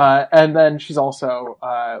 And then she's also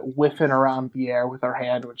whiffing around the air with her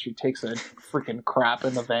hand when she takes a freaking crap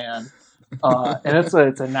in the van. And it's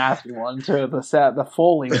a nasty one too. The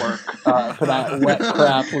Foley work for that wet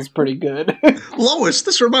crap was pretty good. Lois,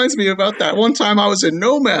 this reminds me about that one time I was in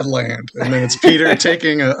Nomadland, and then it's Peter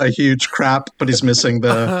taking a huge crap, but he's missing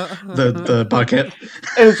the bucket.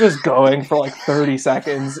 And it's just going for like 30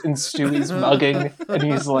 seconds, and Stewie's mugging, and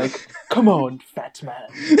he's like, "Come on, fat man."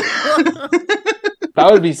 That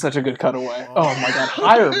would be such a good cutaway. Oh my god,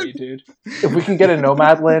 hire me, dude. If we can get a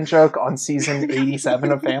Nomadland joke on season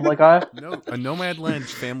 87 of Family Guy. A Nomadland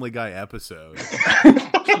Family Guy episode.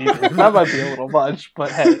 Jesus, that might be a little much, but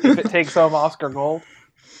hey, if it takes home Oscar Gold.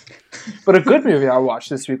 But a good movie I watched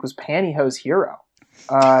this week was Pantyhose Hero,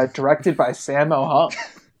 directed by Sammo Hung,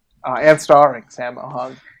 and starring Sammo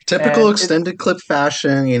Hung. Typical extended clip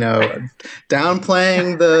fashion,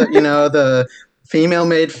 downplaying the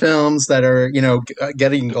female-made films that are,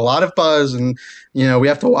 getting a lot of buzz, and we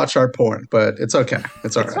have to watch our porn, but it's okay.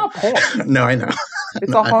 It's all right. It's not porn. No, I know.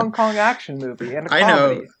 It's a Hong Kong action movie and a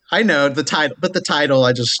comedy. I know the title, but the title,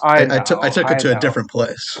 I took it to a different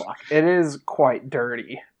place. It is quite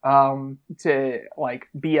dirty. To like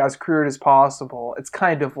be as crude as possible. It's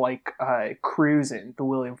kind of like Cruisin', the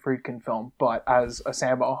William Friedkin film, but as a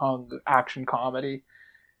Sammo Hung action comedy.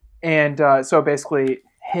 And so basically,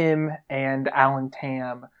 him and Alan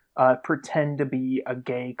Tam pretend to be a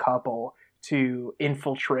gay couple to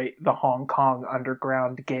infiltrate the Hong Kong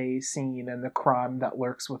underground gay scene and the crime that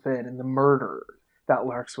lurks within and the murder that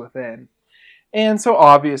lurks within. And so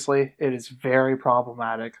obviously it is very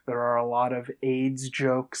problematic. There are a lot of AIDS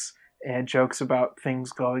jokes and jokes about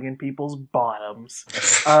things going in people's bottoms.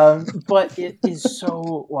 But it is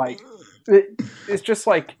so it's just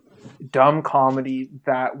like dumb comedy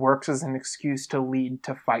that works as an excuse to lead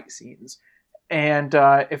to fight scenes. And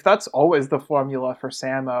if that's always the formula for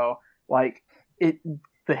Sammo,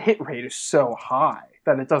 the hit rate is so high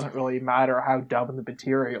that it doesn't really matter how dumb the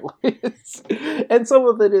material is. And some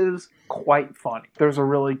of it is quite funny. There's a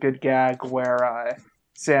really good gag where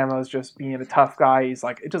Sammo's just being a tough guy. He's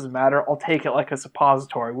like, "It doesn't matter. I'll take it like a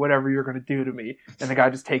suppository, whatever you're going to do to me." And the guy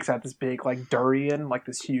just takes out this big, durian,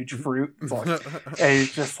 this huge fruit. It's and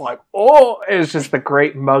he's just like, "Oh!" It's just the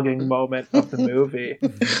great mugging moment of the movie.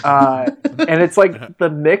 And it's the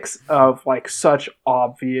mix of such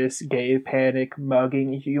obvious gay panic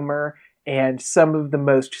mugging humor and some of the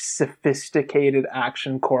most sophisticated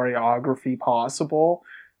action choreography possible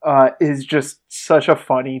is just such a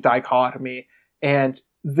funny dichotomy. And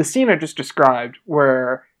the scene I just described,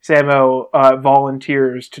 where Sammo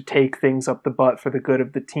volunteers to take things up the butt for the good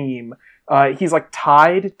of the team, he's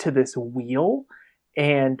tied to this wheel,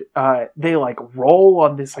 and they roll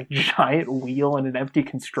on this giant wheel in an empty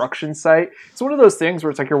construction site. It's one of those things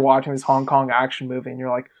where it's you're watching this Hong Kong action movie, and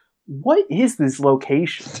you're like, what is this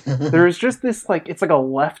location? There's just this, it's a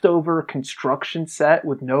leftover construction set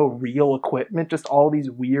with no real equipment, just all these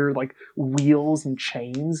weird, wheels and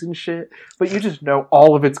chains and shit. But you just know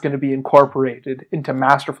all of it's going to be incorporated into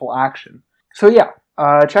masterful action. So yeah,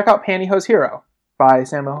 check out Pantyhose Hero by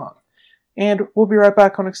Sammo Hung. And we'll be right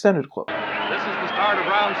back on Extended Clip. This is the start of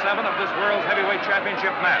round 7 of this World's Heavyweight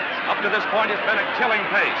Championship match. Up to this point, it's been a killing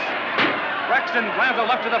pace. Braxton lands a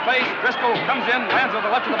left to the face. Driscoll comes in, lands with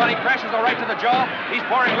a left to the body, crashes a right to the jaw. He's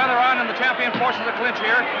pouring leather on, and the champion forces a clinch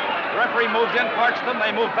here. The referee moves in, parts them.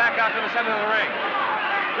 They move back out to the center of the ring.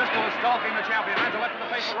 Driscoll is stalking the champion. Lands a left to the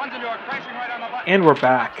face, runs into her, crashing right on the button. And we're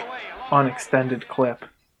back on extended clip.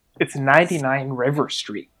 It's 99 River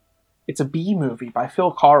Street. It's a B movie by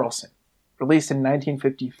Phil Karlson, released in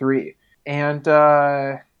 1953. And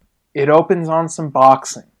it opens on some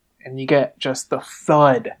boxing, and you get just the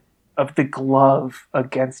thud of the glove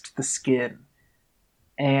against the skin.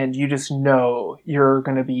 And you just know you're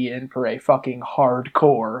going to be in for a fucking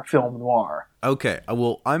hardcore film noir. Okay,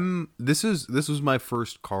 well, this was my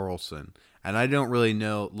first Karlson, and I don't really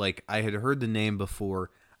know, like, I had heard the name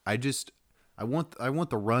before. I want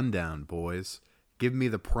the rundown, boys. Give me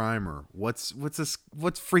the primer. What's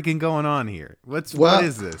freaking going on here? What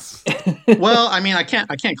is this? Well, I mean, I can't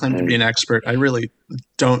claim to be an expert. I really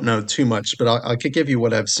don't know too much, but I could give you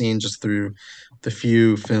what I've seen just through the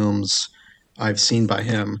few films I've seen by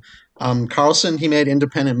him. Karlson, he made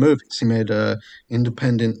independent movies. He made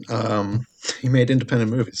independent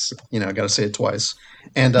movies. You know, I got to say it twice.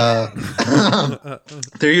 And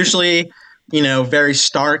they're usually, very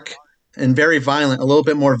stark and very violent, a little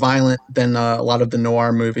bit more violent than a lot of the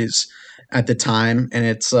noir movies at the time. And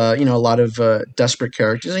it's, a lot of desperate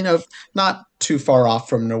characters, not too far off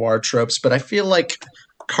from noir tropes. But I feel like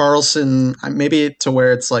Karlson, maybe to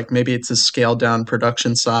where it's like, maybe it's his scaled down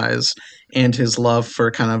production size and his love for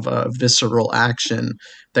kind of visceral action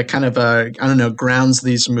that kind of, grounds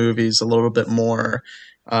these movies a little bit more,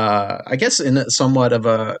 I guess in somewhat of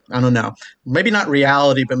a, I don't know, maybe not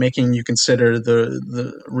reality, but making you consider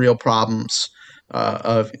the real problems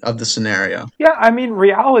of the scenario. Yeah, I mean,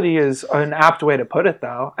 reality is an apt way to put it,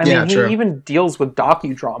 though. I mean, true. He even deals with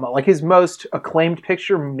docudrama. Like, his most acclaimed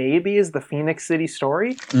picture maybe is the Phoenix City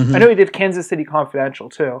Story. Mm-hmm. I know he did Kansas City Confidential,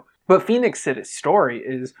 too. But Phoenix City Story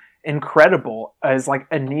is incredible as, like,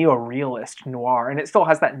 a neo-realist noir. And it still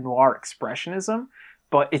has that noir expressionism,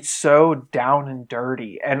 but it's so down and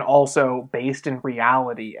dirty and also based in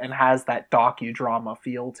reality and has that docudrama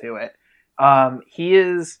feel to it.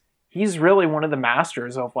 He's really one of the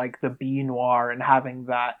masters of, like, the b-noir and having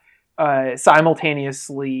that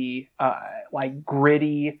simultaneously like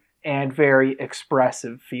gritty and very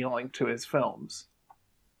expressive feeling to his films.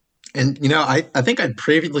 And, I think I'd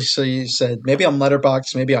previously said, maybe on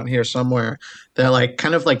Letterboxd, maybe on here somewhere, that like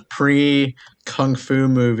kind of like pre-kung fu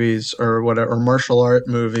movies or whatever, or martial art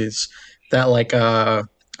movies, that like I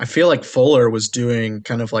feel like Fuller was doing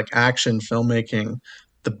kind of like action filmmaking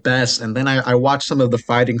the best. And then I watched some of the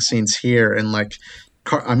fighting scenes here, and like,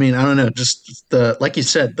 I mean, I don't know, just like you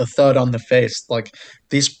said, the thud on the face, like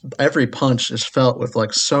every punch is felt with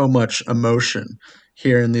like so much emotion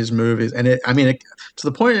here in these movies. And to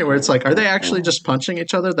the point where it's like, are they actually just punching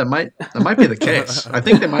each other? That might be the case. I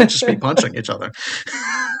think they might just be punching each other.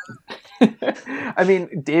 I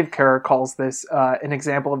mean, Dave Kerr calls this an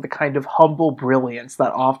example of the kind of humble brilliance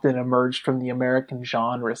that often emerged from the American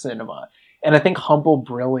genre cinema. And I think humble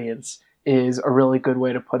brilliance is a really good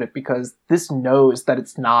way to put it, because this knows that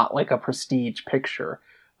it's not like a prestige picture.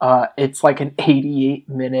 It's like an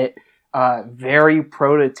 88-minute, very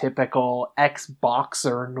prototypical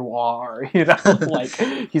ex-boxer noir, like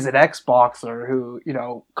he's an ex-boxer who,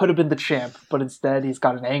 could have been the champ, but instead he's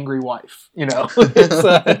got an angry wife,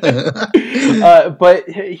 but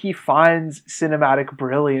he finds cinematic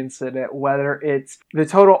brilliance in it, whether it's the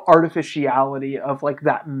total artificiality of like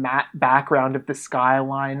that matte background of the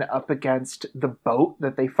skyline up against the boat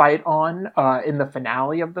that they fight on in the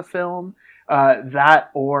finale of the film, that,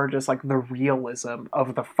 or just like the realism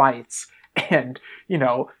of the fights and,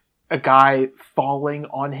 a guy falling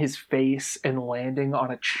on his face and landing on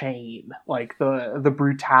a chain, like the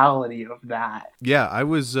brutality of that. Yeah, I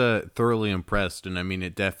was thoroughly impressed, and I mean,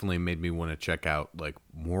 it definitely made me want to check out like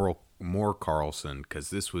more Karlson,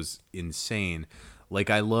 because this was insane. Like,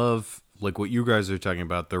 I love like what you guys are talking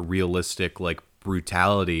about, the realistic like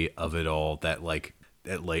brutality of it all, that like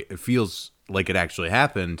it feels like it actually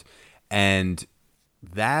happened. And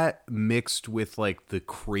that mixed with like the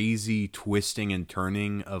crazy twisting and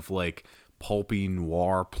turning of like pulpy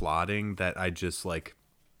noir plotting, that I just like,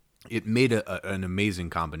 it made an amazing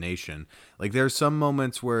combination. Like, there's some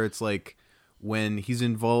moments where it's like when he's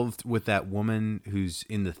involved with that woman who's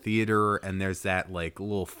in the theater, and there's that like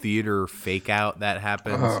little theater fake out that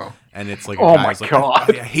happens, and it's like a guy's like,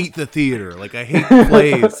 I hate the theater, like I hate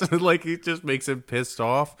plays. Like, it just makes him pissed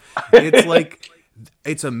off. It's like,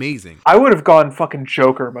 it's amazing. I would have gone fucking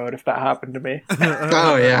Joker mode if that happened to me.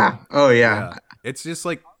 Oh yeah. It's just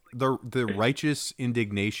like the righteous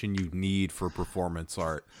indignation you need for performance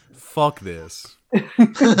art. Fuck this.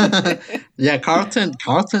 Yeah, Carlton.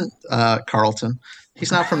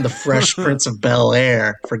 He's not from the Fresh Prince of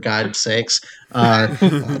Bel-Air, for God's sakes.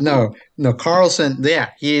 No, Karlson. Yeah,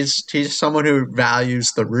 he's someone who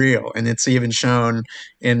values the real, and it's even shown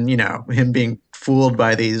in him being fooled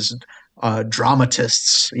by these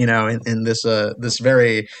dramatists. In this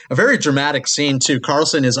very dramatic scene too.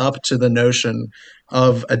 Karlson is up to the notion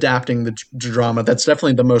of adapting the drama. That's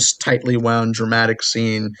definitely the most tightly wound dramatic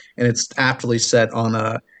scene, and it's aptly set on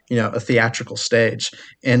a theatrical stage.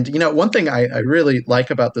 And one thing I really like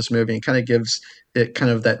about this movie, and kind of gives it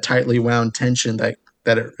kind of that tightly wound tension that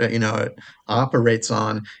it operates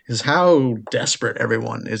on, is how desperate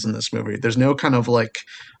everyone is in this movie. There's no kind of like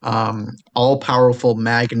all-powerful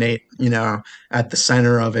magnate at the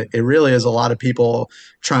center of it. It really is a lot of people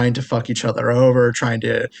trying to fuck each other over, trying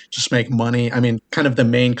to just make money. I mean, kind of the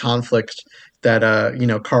main conflict that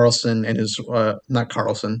Karlson and his not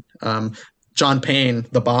Karlson, John Payne,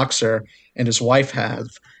 the boxer, and his wife have,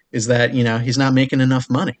 is that he's not making enough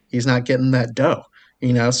money. He's not getting that dough.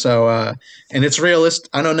 So and it's realist.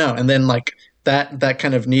 I don't know. And then like that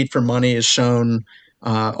kind of need for money is shown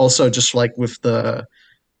also just like with the,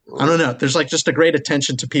 I don't know. There's like just a great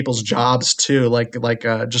attention to people's jobs too. Like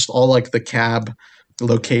just all like the cab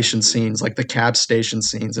location scenes, like the cab station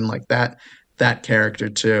scenes, and like that character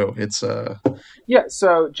too. It's Yeah,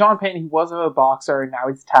 so John Payne, he was a boxer, and now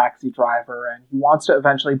he's a taxi driver, and he wants to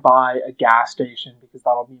eventually buy a gas station because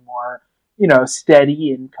that'll be more,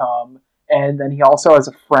 steady income. And then he also has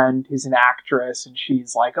a friend who's an actress, and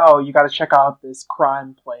she's like, "Oh, you got to check out this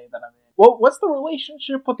crime play that I'm in." Well, what's the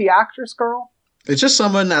relationship with the actress girl? It's just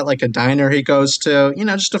someone at like a diner he goes to,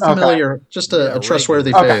 just a familiar, just a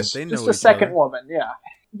trustworthy face. Just a second woman, yeah.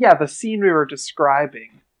 Yeah, the scene we were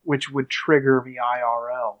describing, which would trigger me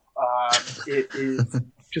IRL. It is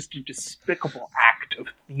just a despicable act of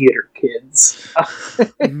theater, kids.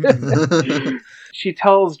 She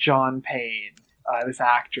tells John Payne, this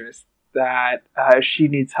actress, that she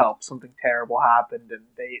needs help. Something terrible happened, and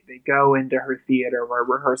they go into her theater where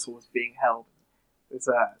rehearsal was being held. There's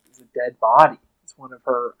a dead body. It's one of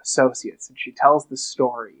her associates, and she tells the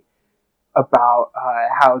story about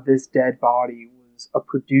how this dead body was a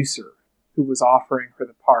producer who was offering her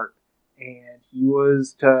the part, and he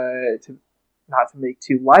was to not to make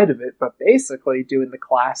too light of it, but basically doing the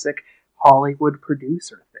classic Hollywood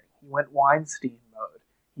producer thing. He went Weinstein mode.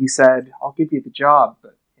 He said, "I'll give you the job,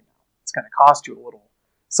 but it's going to cost you a little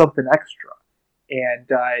something extra." And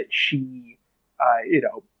she,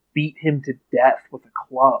 beat him to death with a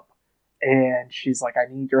club. And she's like, "I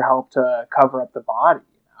need your help to cover up the body."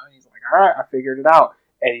 And he's like, "All right, I figured it out."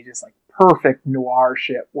 And he just like perfect noir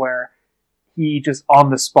shit where he just on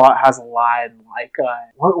the spot has a line like,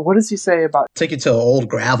 what does he say about? Take you to an old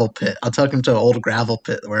gravel pit. I'll take him to an old gravel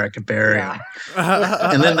pit where I could bury him.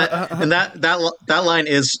 And then that line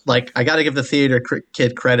is like, I got to give the theater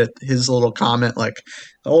kid credit. His little comment, like,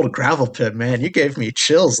 "Old gravel pit, man, you gave me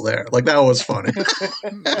chills there." Like, that was funny.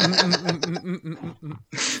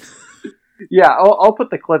 Yeah, I'll put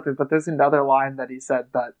the clip in, but there's another line that he said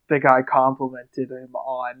that the guy complimented him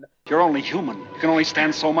on. "You're only human. You can only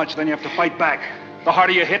stand so much, then you have to fight back. The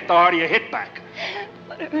harder you hit, the harder you hit back."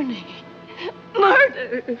 But Ernie,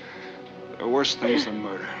 murder. There are worse things than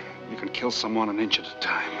murder. You can kill someone an inch at a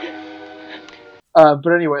time.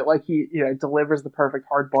 But anyway, like he delivers the perfect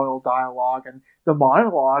hard-boiled dialogue, and the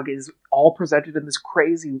monologue is all presented in this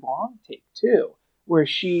crazy long take too, where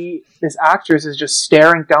this actress is just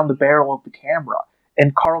staring down the barrel of the camera,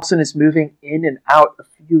 and Karlson is moving in and out a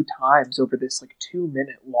few times over this like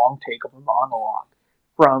 2-minute long take of a monologue,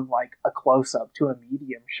 from like a close-up to a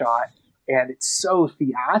medium shot, and it's so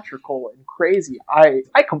theatrical and crazy. I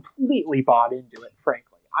completely bought into it,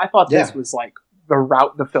 frankly. I thought this was like the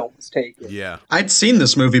route the film was taking. Yeah. I'd seen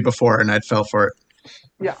this movie before and I'd fell for it.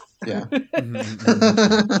 Yeah. Yeah.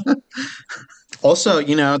 Also,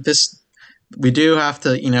 we do have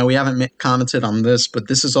to, we haven't commented on this, but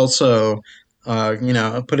this is also,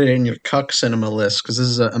 put it in your cuck cinema list, because this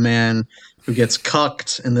is a man who gets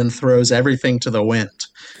cucked and then throws everything to the wind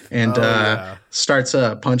and starts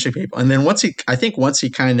punching people. And then once he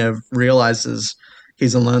kind of realizes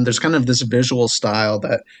he's alone, there's kind of this visual style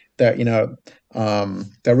that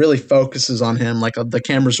really focuses on him. Like the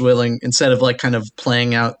camera's willing, instead of like kind of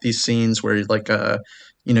playing out these scenes where like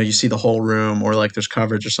you see the whole room or like there's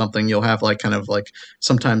coverage or something, you'll have like kind of like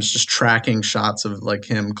sometimes just tracking shots of like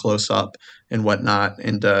him close up and whatnot.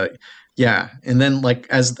 And and then like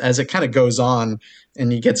as it kind of goes on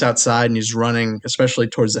and he gets outside and he's running, especially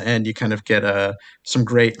towards the end, you kind of get some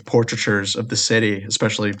great portraitures of the city,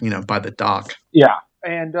 especially by the dock. Yeah.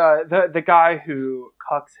 And the guy who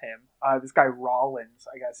cucks him, this guy Rollins,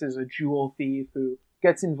 I guess, is a jewel thief who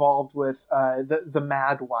gets involved with the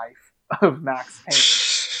mad wife of Max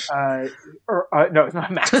Payne. No, it's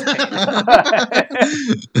not Max Payne.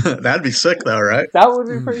 That'd be sick, though, right? That would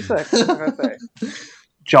be pretty sick. I was gonna say.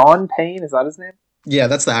 John Payne, is that his name? Yeah,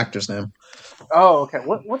 that's the actor's name. Oh, okay.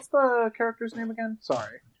 What's the character's name again?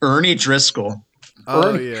 Sorry. Ernie Driscoll.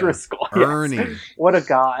 Oh, Ernie yeah. Driscoll. Yes. Ernie. What a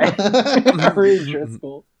guy. Ernie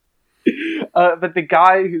Driscoll. But the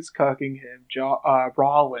guy who's cooking him,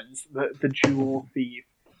 Rollins, the jewel thief,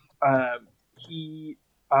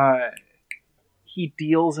 he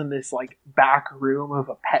deals in this like back room of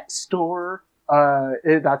a pet store.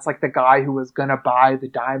 That's like the guy who was gonna buy the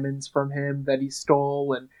diamonds from him that he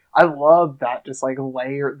stole, and I love that just like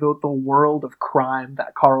layer the world of crime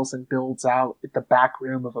that Karlson builds out at the back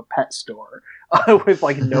room of a pet store with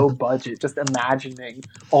like no budget. Just imagining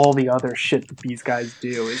all the other shit that these guys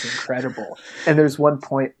do is incredible. And there's one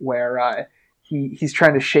point where he's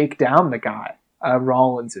trying to shake down the guy,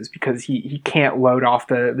 Rollins is, because he can't load off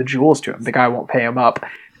the jewels to him. The guy won't pay him up.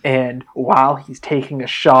 And while he's taking a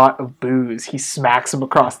shot of booze, he smacks him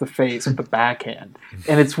across the face with the backhand.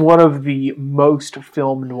 And it's one of the most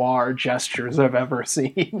film noir gestures I've ever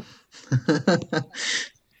seen.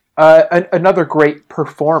 Another great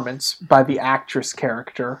performance by the actress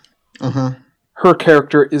character. Uh-huh. Her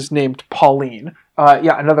character is named Pauline.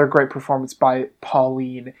 Another great performance by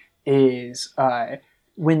Pauline is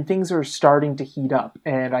when things are starting to heat up,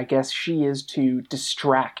 and I guess she is to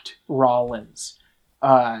distract Rollins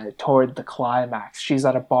toward the climax. She's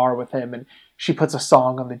at a bar with him, and she puts a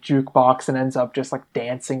song on the jukebox and ends up just like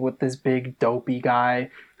dancing with this big dopey guy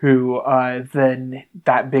who then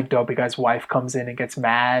that big dopey guy's wife comes in and gets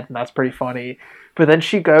mad, and that's pretty funny. But then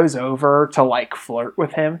she goes over to like flirt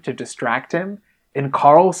with him to distract him, and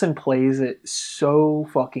Karlson plays it so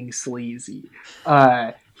fucking sleazy.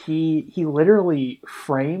 He literally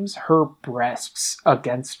frames her breasts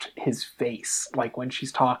against his face, like when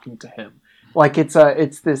she's talking to him. Like it's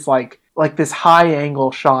this like this high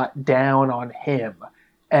angle shot down on him,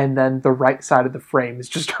 and then the right side of the frame is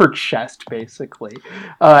just her chest, basically.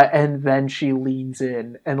 And then she leans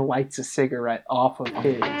in and lights a cigarette off of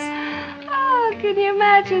his. Oh, can you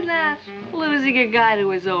imagine that? Losing a guy to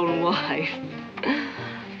his own wife.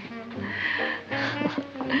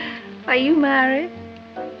 Are you married?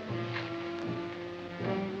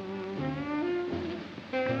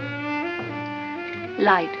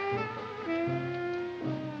 Light.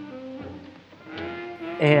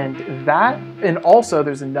 And also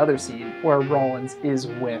there's another scene where Rollins is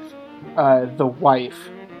with the wife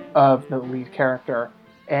of the lead character,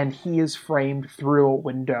 and he is framed through a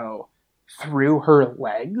window through her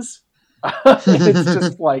legs. It's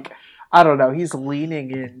just like, I don't know, he's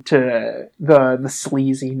leaning into the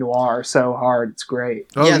sleazy noir so hard. It's great.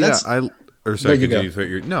 Oh yeah, no,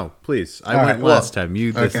 please. I went last time.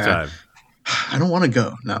 You this time. I don't want to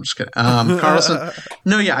go. No, I'm just kidding. Karlson.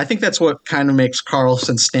 No, yeah, I think that's what kind of makes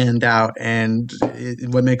Karlson stand out, and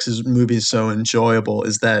what makes his movies so enjoyable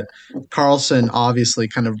is that Karlson obviously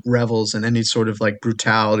kind of revels in any sort of like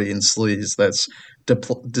brutality and sleaze that's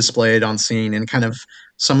displayed on scene, and kind of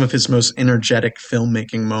some of his most energetic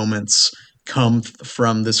filmmaking moments come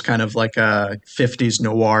from this kind of like a 50s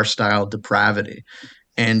noir style depravity.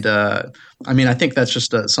 And I mean, I think that's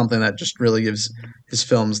just something that just really gives his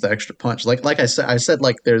films the extra punch. Like I said,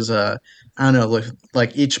 like there's I don't know,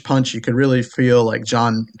 like each punch you could really feel like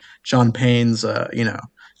John Payne's,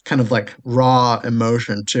 kind of like raw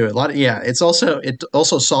emotion to it. It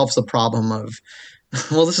also solves the problem of,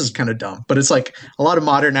 well, this is kind of dumb, but it's like a lot of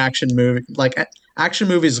modern action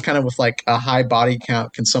movies kind of with like a high body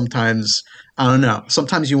count can sometimes, I don't know,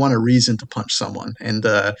 sometimes you want a reason to punch someone, and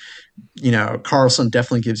Karlson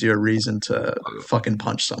definitely gives you a reason to fucking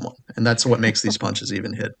punch someone, and that's what makes these punches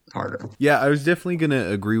even hit harder. Yeah, I was definitely gonna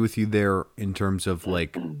agree with you there in terms of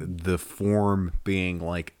like the form being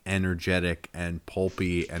like energetic and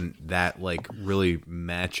pulpy, and that like really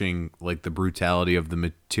matching like the brutality of the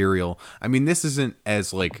material. I mean, this isn't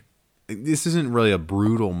really a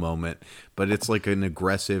brutal moment, but it's like an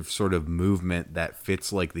aggressive sort of movement that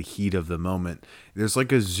fits like the heat of the moment. There's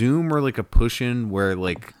like a zoom or like a push in where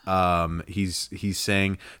like he's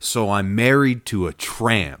saying, "So I'm married to a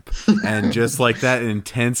tramp," and just like that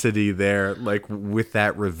intensity there, like with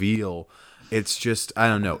that reveal, it's just, I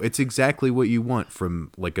don't know, it's exactly what you want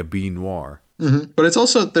from like a b-noir. Mm-hmm. But it's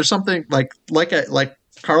also, there's something like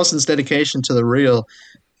Karlson's dedication to the real.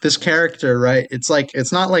 This character, right? It's like,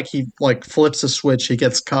 it's not like he like flips a switch, he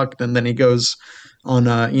gets cucked, and then he goes on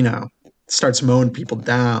starts mowing people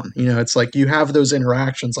down. You know, it's like you have those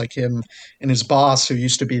interactions like him and his boss, who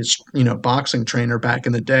used to be his, boxing trainer back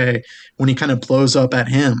in the day, when he kind of blows up at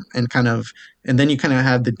him and then you kind of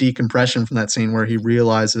have the decompression from that scene where he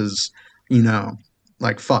realizes,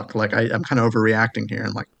 like, fuck, like I'm kind of overreacting here,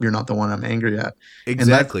 and like, you're not the one I'm angry at.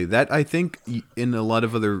 Exactly. That I think in a lot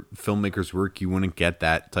of other filmmakers' work, you wouldn't get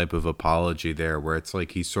that type of apology there, where it's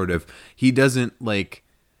like he doesn't like,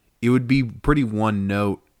 it would be pretty one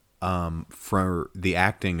note for the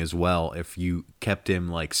acting as well if you kept him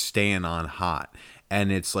like staying on hot,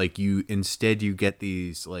 and it's like you get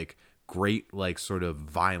these like great like sort of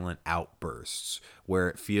violent outbursts where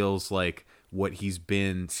it feels like what he's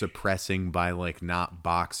been suppressing by like not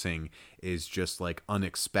boxing is just like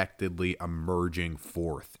unexpectedly emerging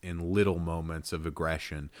forth in little moments of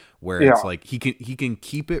aggression, where it's like he can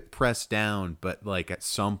keep it pressed down, but like at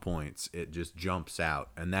some points it just jumps out,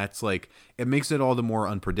 and that's like, it makes it all the more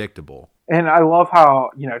unpredictable. And I love how,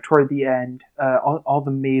 toward the end, all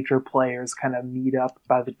the major players kind of meet up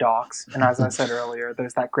by the docks, and as I said earlier,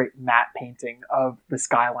 there's that great matte painting of the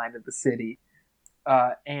skyline of the city.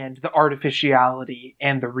 And the artificiality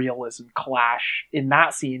and the realism clash in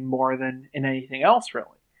that scene more than in anything else, really.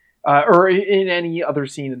 Or in any other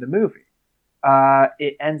scene in the movie.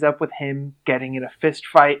 It ends up with him getting in a fist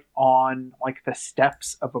fight on like the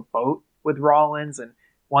steps of a boat with Rollins, and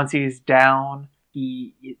once he's down,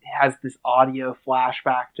 he has this audio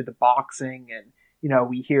flashback to the boxing, and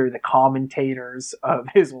we hear the commentators of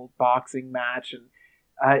his old boxing match, and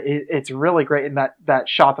it's really great. And that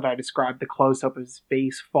shot that I described, the close-up of his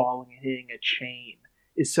face falling and hitting a chain,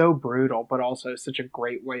 is so brutal, but also such a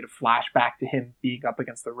great way to flash back to him being up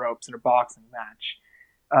against the ropes in a boxing match.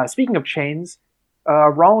 Speaking of chains,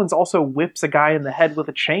 Rollins also whips a guy in the head with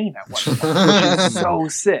a chain at one point, which is so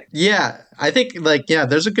sick. Yeah, I think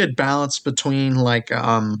there's a good balance between like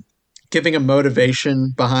giving a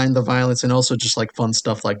motivation behind the violence and also just like fun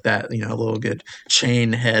stuff like that, a little good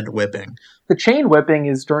chain head whipping. The chain whipping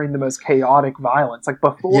is during the most chaotic violence. Like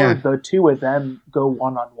before the two of them go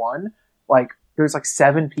one-on-one, like there's like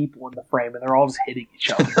 7 people in the frame and they're all just hitting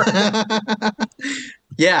each other.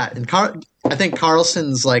 Yeah, and I think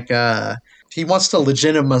Karlson's like he wants to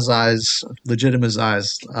legitimize.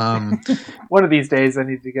 One of these days I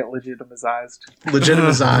need to get legitimized.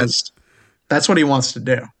 That's what he wants to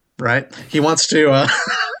do, right? He wants to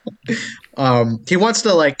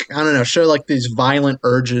like, I don't know, show like these violent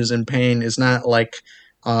urges and pain is not like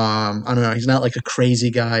I don't know, he's not like a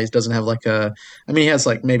crazy guy. He doesn't have like he has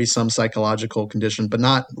like maybe some psychological condition, but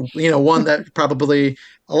not, one that probably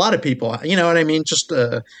a lot of people, you know what I mean? Just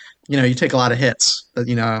you take a lot of hits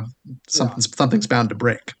that, something's bound to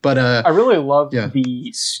break. But I really love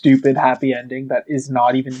the stupid happy ending that is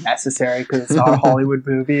not even necessary because it's not a Hollywood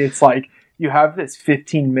movie. It's like you have this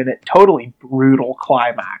 15-minute totally brutal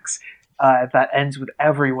climax that ends with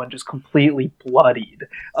everyone just completely bloodied.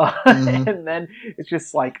 And then it's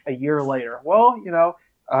just like a year later, well,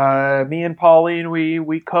 me and Pauline,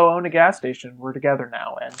 we co-own a gas station. We're together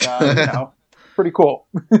now. And, pretty cool.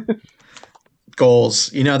 Goals.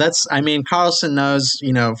 Karlson knows,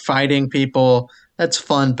 fighting people, that's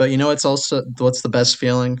fun, but it's also, what's the best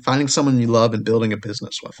feeling? Finding someone you love and building a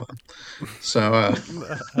business with them. So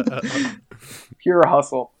pure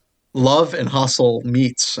hustle. Love and hustle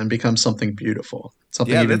meets and becomes something beautiful.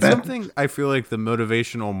 Something even better. Something I feel like the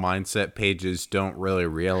motivational mindset pages don't really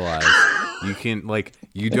realize.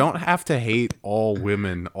 You don't have to hate all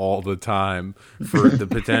women all the time for the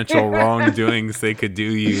potential wrongdoings they could do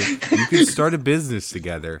you. You could start a business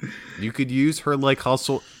together. You could use her like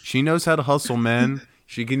hustle. She knows how to hustle men.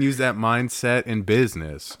 She can use that mindset in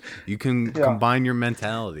business. You can combine your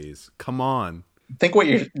mentalities. Come on. I think what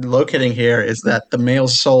you're locating here is that the male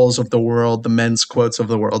souls of the world, the men's quotes of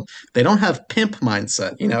the world, they don't have pimp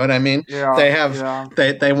mindset. You know what I mean? Yeah, they have.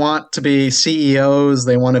 They want to be CEOs.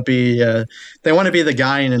 They want to be. They want to be the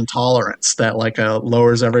guy in Intolerance that like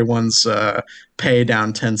lowers everyone's pay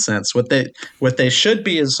down 10 cents. What they should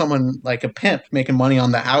be is someone like a pimp making money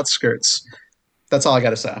on the outskirts. That's all I got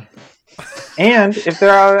to say. And if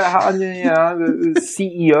there are, the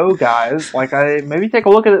CEO guys, like maybe take a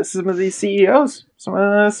look at some of these CEOs, some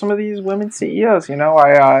of these women CEOs. In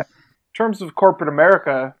terms of corporate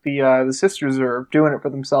America, the sisters are doing it for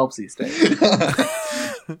themselves these days.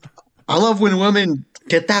 I love when women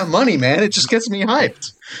get that money, man. It just gets me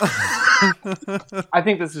hyped. I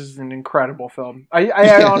think this is an incredible film.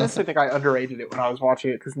 I honestly think I underrated it when I was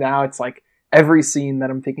watching it because now it's like every scene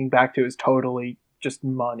that I'm thinking back to is totally just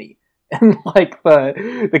money. And like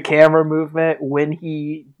the camera movement when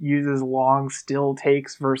he uses long still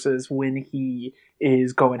takes versus when he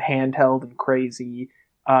is going handheld and crazy.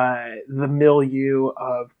 the milieu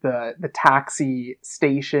of the taxi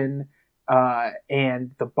station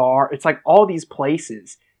and the bar. It's like all these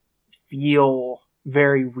places feel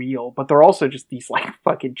very real, but they're also just these like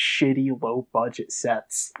fucking shitty low budget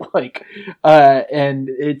sets. Like, and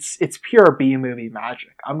it's pure B movie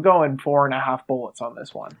magic. I'm going 4.5 bullets on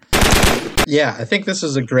this one. Yeah, I think this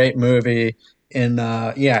is a great movie. And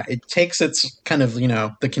it takes its kind of,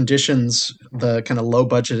 the conditions, the kind of low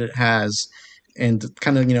budget it has, and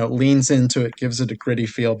kind of, leans into it, gives it a gritty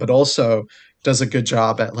feel, but also does a good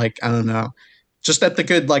job at, like, I don't know, just at the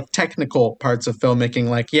good, like, technical parts of filmmaking,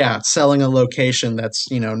 like, selling a location that's,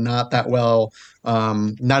 not that well,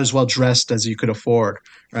 not as well dressed as you could afford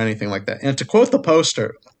or anything like that. And to quote the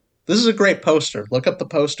poster, this is a great poster. Look up the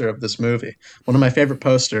poster of this movie. One of my favorite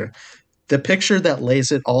poster. The picture that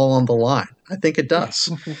lays it all on the line. I think it does.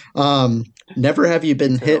 Never have you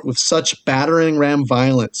been hit with such battering ram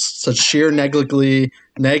violence, such sheer negligee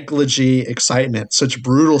excitement, such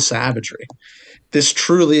brutal savagery. This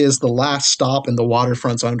truly is the last stop in the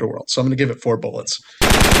waterfront's underworld. So I'm going to give it 4 bullets.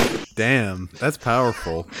 Damn, that's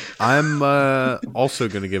powerful. I'm also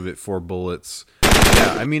going to give it 4 bullets.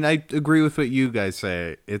 Yeah, I mean, I agree with what you guys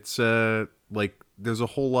say. It's like there's a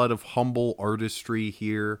whole lot of humble artistry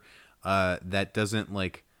here that doesn't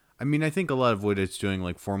like. I mean, I think a lot of what it's doing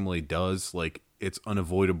like formally does, like it's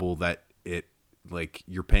unavoidable that it like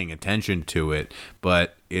you're paying attention to it,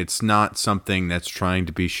 but it's not something that's trying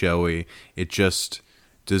to be showy. It just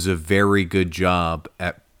does a very good job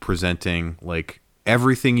at presenting like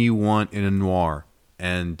everything you want in a noir,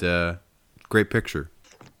 and great picture.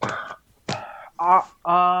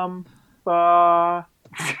 Yeah.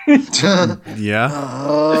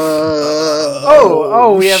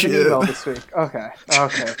 We have an email this week. Okay,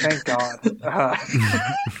 thank God.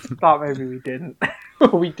 Thought maybe we didn't.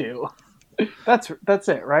 We do. That's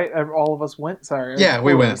it, right? All of us went. Sorry. Yeah,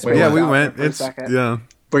 we went. We went. It's yeah.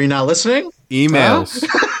 Were you not listening? Emails.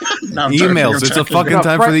 No, emails. It's a fucking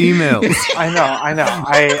time for the emails. I know.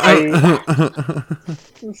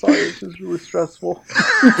 I'm sorry. It's just really stressful.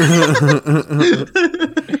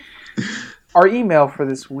 Our email for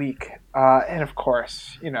this week, and of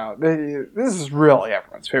course, this is really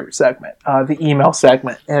everyone's favorite segment, the email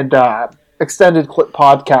segment, and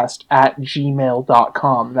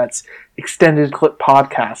extendedclippodcast@gmail.com. That's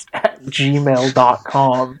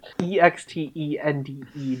extendedclippodcast@gmail.com.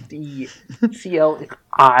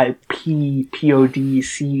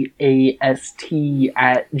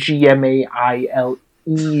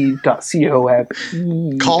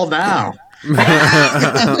 Call now.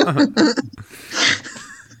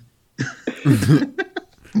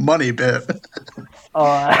 Money bit.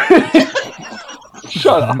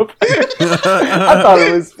 Shut up. I thought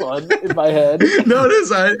it was fun in my head. No, it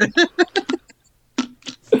is. I'll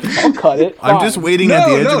cut it. I'm just waiting at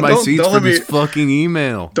the edge of my seats for this fucking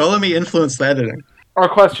email. Don't let me influence the editing. Our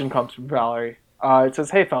question comes from Valerie. It says,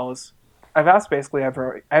 "Hey fellas, I've asked basically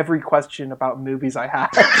every question about movies I have.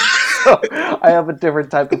 So I have a different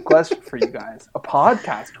type of question for you guys. A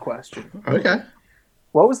podcast question. Okay.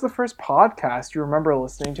 What was the first podcast you remember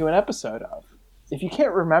listening to an episode of? If you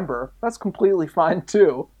can't remember, that's completely fine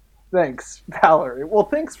too. Thanks, Valerie." Well,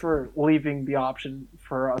 thanks for leaving the option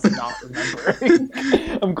for us not remembering.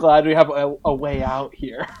 I'm glad we have a way out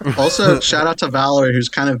here. Also, shout out to Valerie, who's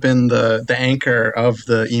kind of been the anchor of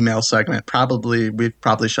the email segment. We'd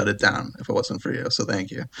probably shut it down if it wasn't for you, so thank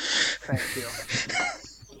you. Thank you.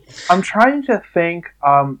 I'm trying to think.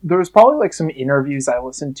 There was probably like some interviews I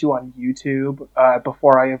listened to on YouTube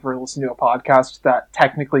before I ever listened to a podcast that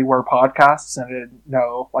technically were podcasts, and I didn't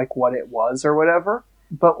know like what it was or whatever.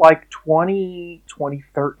 But like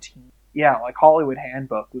 2013, yeah, like Hollywood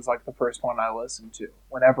Handbook was like the first one I listened to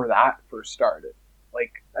whenever that first started.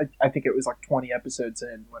 Like I think it was like 20 episodes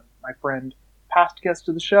in when my friend, past guest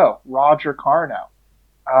of the show, Roger Carno.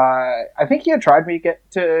 I think he had tried to get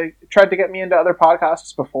me into other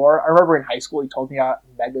podcasts before. I remember in high school he told me about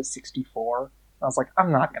Mega 64. I was like,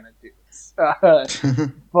 I'm not gonna do this. But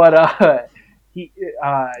he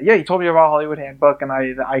told me about Hollywood Handbook, and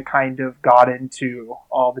I kind of got into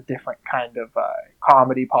all the different kind of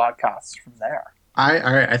comedy podcasts from there.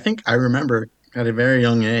 I think I remember at a very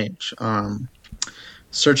young age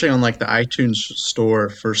searching on like the iTunes store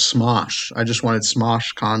for Smosh. I just wanted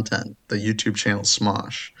Smosh content, the YouTube channel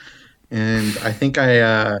Smosh. And I think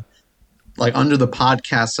I like under the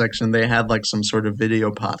podcast section, they had like some sort of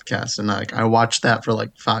video podcast. And like I watched that for like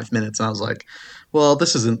 5 minutes and I was like, well,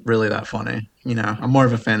 this isn't really that funny. I'm more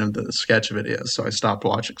of a fan of the sketch videos. So I stopped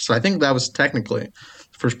watching. So I think that was technically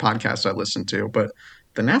the first podcast I listened to. But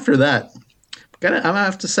then after that, I'm going to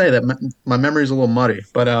have to say that my memory is a little muddy.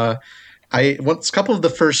 But Once a couple of the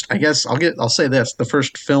first, I guess I'll say this, the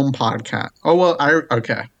first film podcast. Oh, well,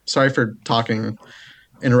 okay. Sorry for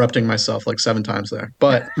interrupting myself like 7 times there.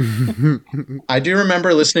 But I do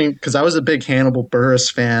remember listening, because I was a big Hannibal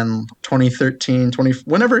Buress fan, 2013,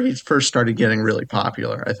 whenever he first started getting really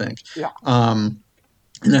popular, I think. Yeah.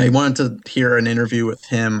 And I wanted to hear an interview with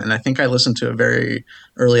him, and I think I listened to a very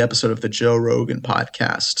early episode of the Joe Rogan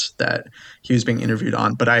podcast that he was being interviewed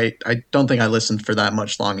on, but I don't think I listened for that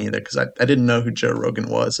much long either, because I didn't know who Joe Rogan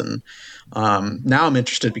was, and now I'm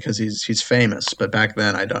interested because he's famous, but back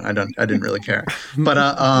then I didn't really care.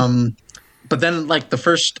 But then like the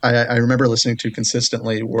first I remember listening to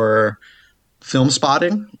consistently were Film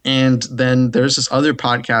Spotting, and then there's this other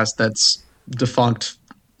podcast that's defunct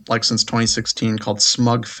like since 2016 called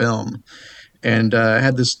Smug Film, and I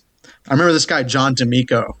remember this guy John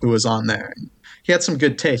D'Amico who was on there. He had some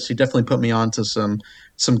good taste. He definitely put me on to some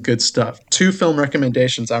good stuff. 2 film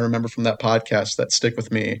recommendations I remember from that podcast that stick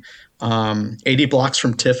with me: 80 Blocks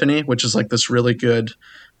from Tiffany, which is like this really good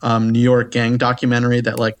New York gang documentary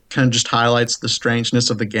that like kind of just highlights the strangeness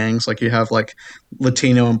of the gangs. Like you have like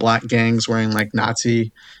Latino and black gangs wearing like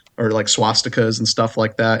Nazi or like swastikas and stuff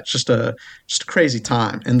like that. It's just a crazy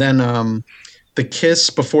time. And then The Kiss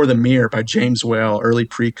Before the Mirror by James Whale, early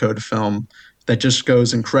pre-code film that just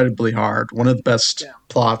goes incredibly hard. One of the best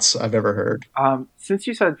plots I've ever heard. Since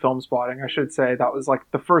you said Film Spotting, I should say that was like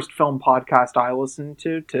the first film podcast I listened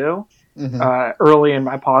to too. Mm-hmm. Early in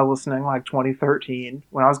my pod listening, like 2013,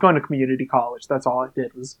 when I was going to community college. That's all I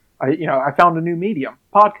did was I found a new medium,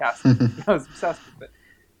 podcasting. I was obsessed with it.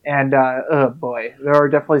 And, oh boy, there are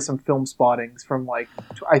definitely some film spottings from like,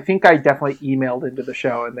 I think I definitely emailed into the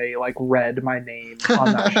show and they like read my name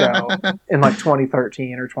on that show in like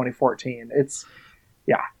 2013 or 2014. It's,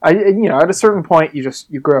 yeah, at a certain point you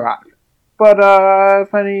grow out of it. But,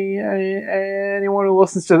 if anyone who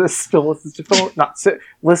listens to this still listens to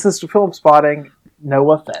listens to Film Spotting, no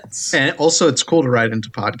offense. And also it's cool to write into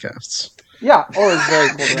podcasts. Yeah, always very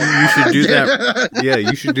cool. You should do that. Yeah,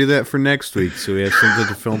 you should do that for next week, so we have something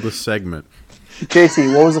to film this segment.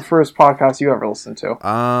 JC, what was the first podcast you ever listened to?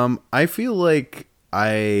 I feel like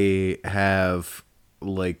I have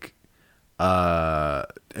like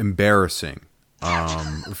embarrassing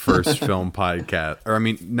first film podcast, or I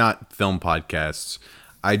mean, not film podcasts.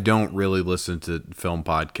 I don't really listen to film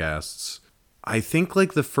podcasts. I think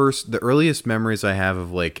like the earliest memories I have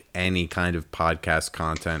of like any kind of podcast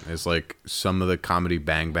content is like some of the Comedy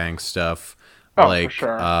Bang Bang stuff. Oh, like, for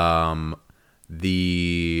sure.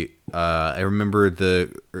 I remember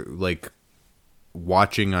the like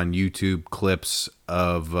watching on YouTube clips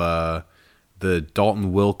of the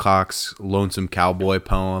Dalton Wilcox Lonesome Cowboy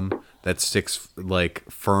poem that sticks like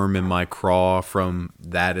firm in my craw from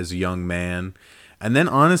that as a young man. And then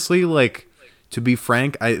honestly, like, to be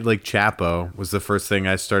frank, I like Chapo was the first thing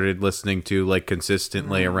I started listening to like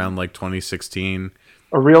consistently around like 2016.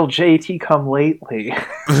 A real JT come lately.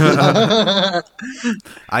 I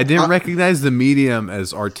didn't recognize the medium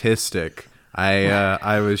as artistic.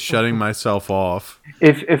 I was shutting myself off.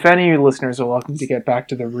 If any of you listeners are looking to get back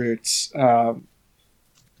to the roots,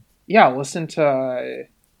 listen to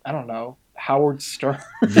I don't know, Howard Stern.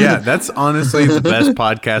 Yeah, that's honestly the best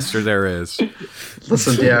podcaster there is.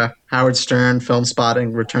 Listen to Howard Stern, Film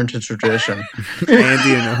Spotting, Return to Tradition.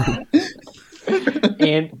 Andy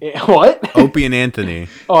and what? Opie and Anthony.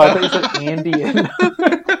 Oh, I thought you said Andy and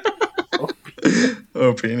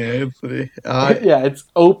Opie and Anthony. Yeah, it's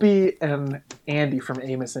Opie and Andy from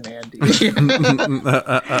Amos and Andy.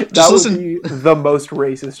 That would be the most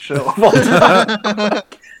racist show of all time.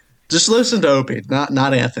 Just listen to Opie,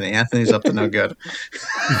 not Anthony. Anthony's up to no good.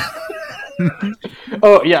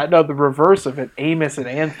 Oh, yeah, no, the reverse of it, Amos and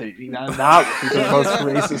Anthony. That would be the most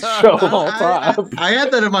racist show of all time. I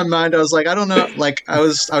had that in my mind. I was like, I don't know. Like, I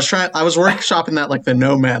was workshopping that like the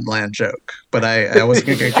Nomadland joke, but I wasn't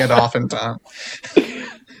going to get off in time.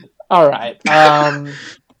 All right.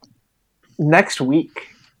 Next week,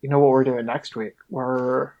 you know what we're doing next week?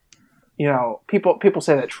 We're... people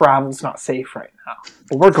say that travel's not safe right now,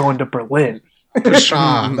 but we're going to Berlin. That's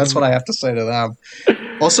what I have to say to them.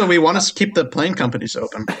 Also, we want to keep the plane companies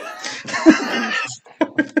open.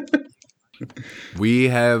 We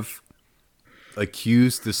have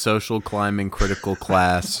accused the social climbing critical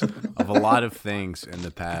class of a lot of things in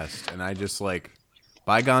the past, and I just like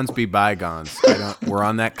bygones be bygones. We're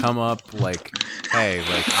on that come up. Like, hey,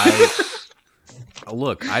 like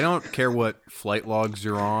Look, I don't care what flight logs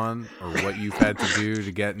you're on or what you've had to do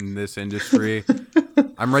to get in this industry.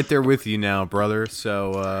 I'm right there with you now, brother.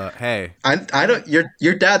 So, hey, I don't.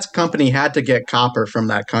 Your dad's company had to get copper from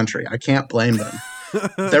that country. I can't blame them.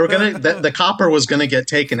 They were gonna. The copper was gonna get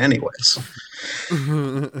taken anyways.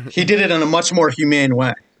 He did it in a much more humane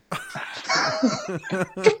way.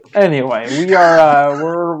 Anyway,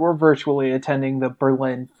 we're virtually attending the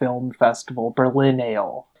Berlin Film Festival,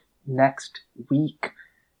 Berlinale, next week,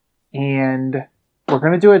 and we're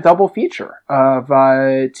going to do a double feature of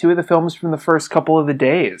two of the films from the first couple of the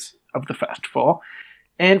days of the festival.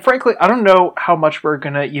 And frankly, I don't know how much we're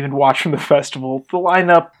going to even watch from the festival. The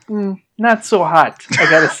lineup, not so hot, I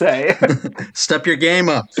gotta say. Step your game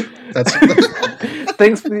up. That's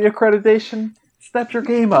Thanks for the accreditation. Step your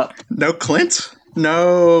game up. No Clint?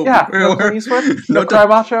 No. Yeah, no Clint Eastwood? No Cry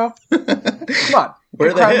Macho? Come on. Where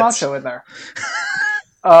are the Cry hits? Macho in there.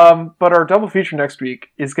 But our double feature next week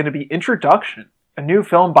is going to be Introduction, a new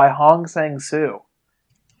film by Hong Sang-soo,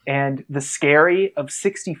 and The Scary of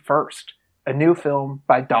 61st, a new film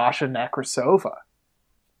by Dasha Nekrasova.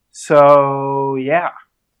 So, yeah,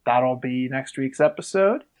 that'll be next week's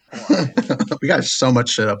episode. We got so much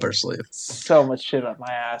shit up our sleeve. So much shit up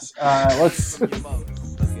my ass. Let's...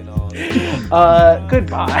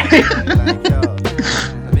 goodbye.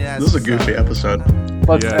 This is a goofy episode.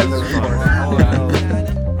 Let's end the recording.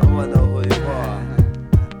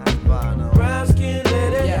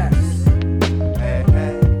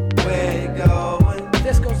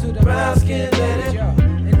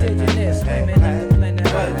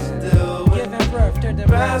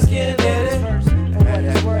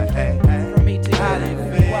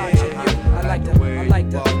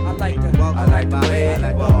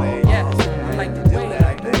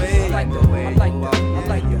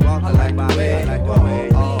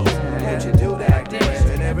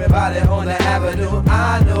 Everybody on the avenue,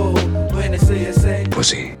 I know when they see you say,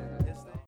 Pussy.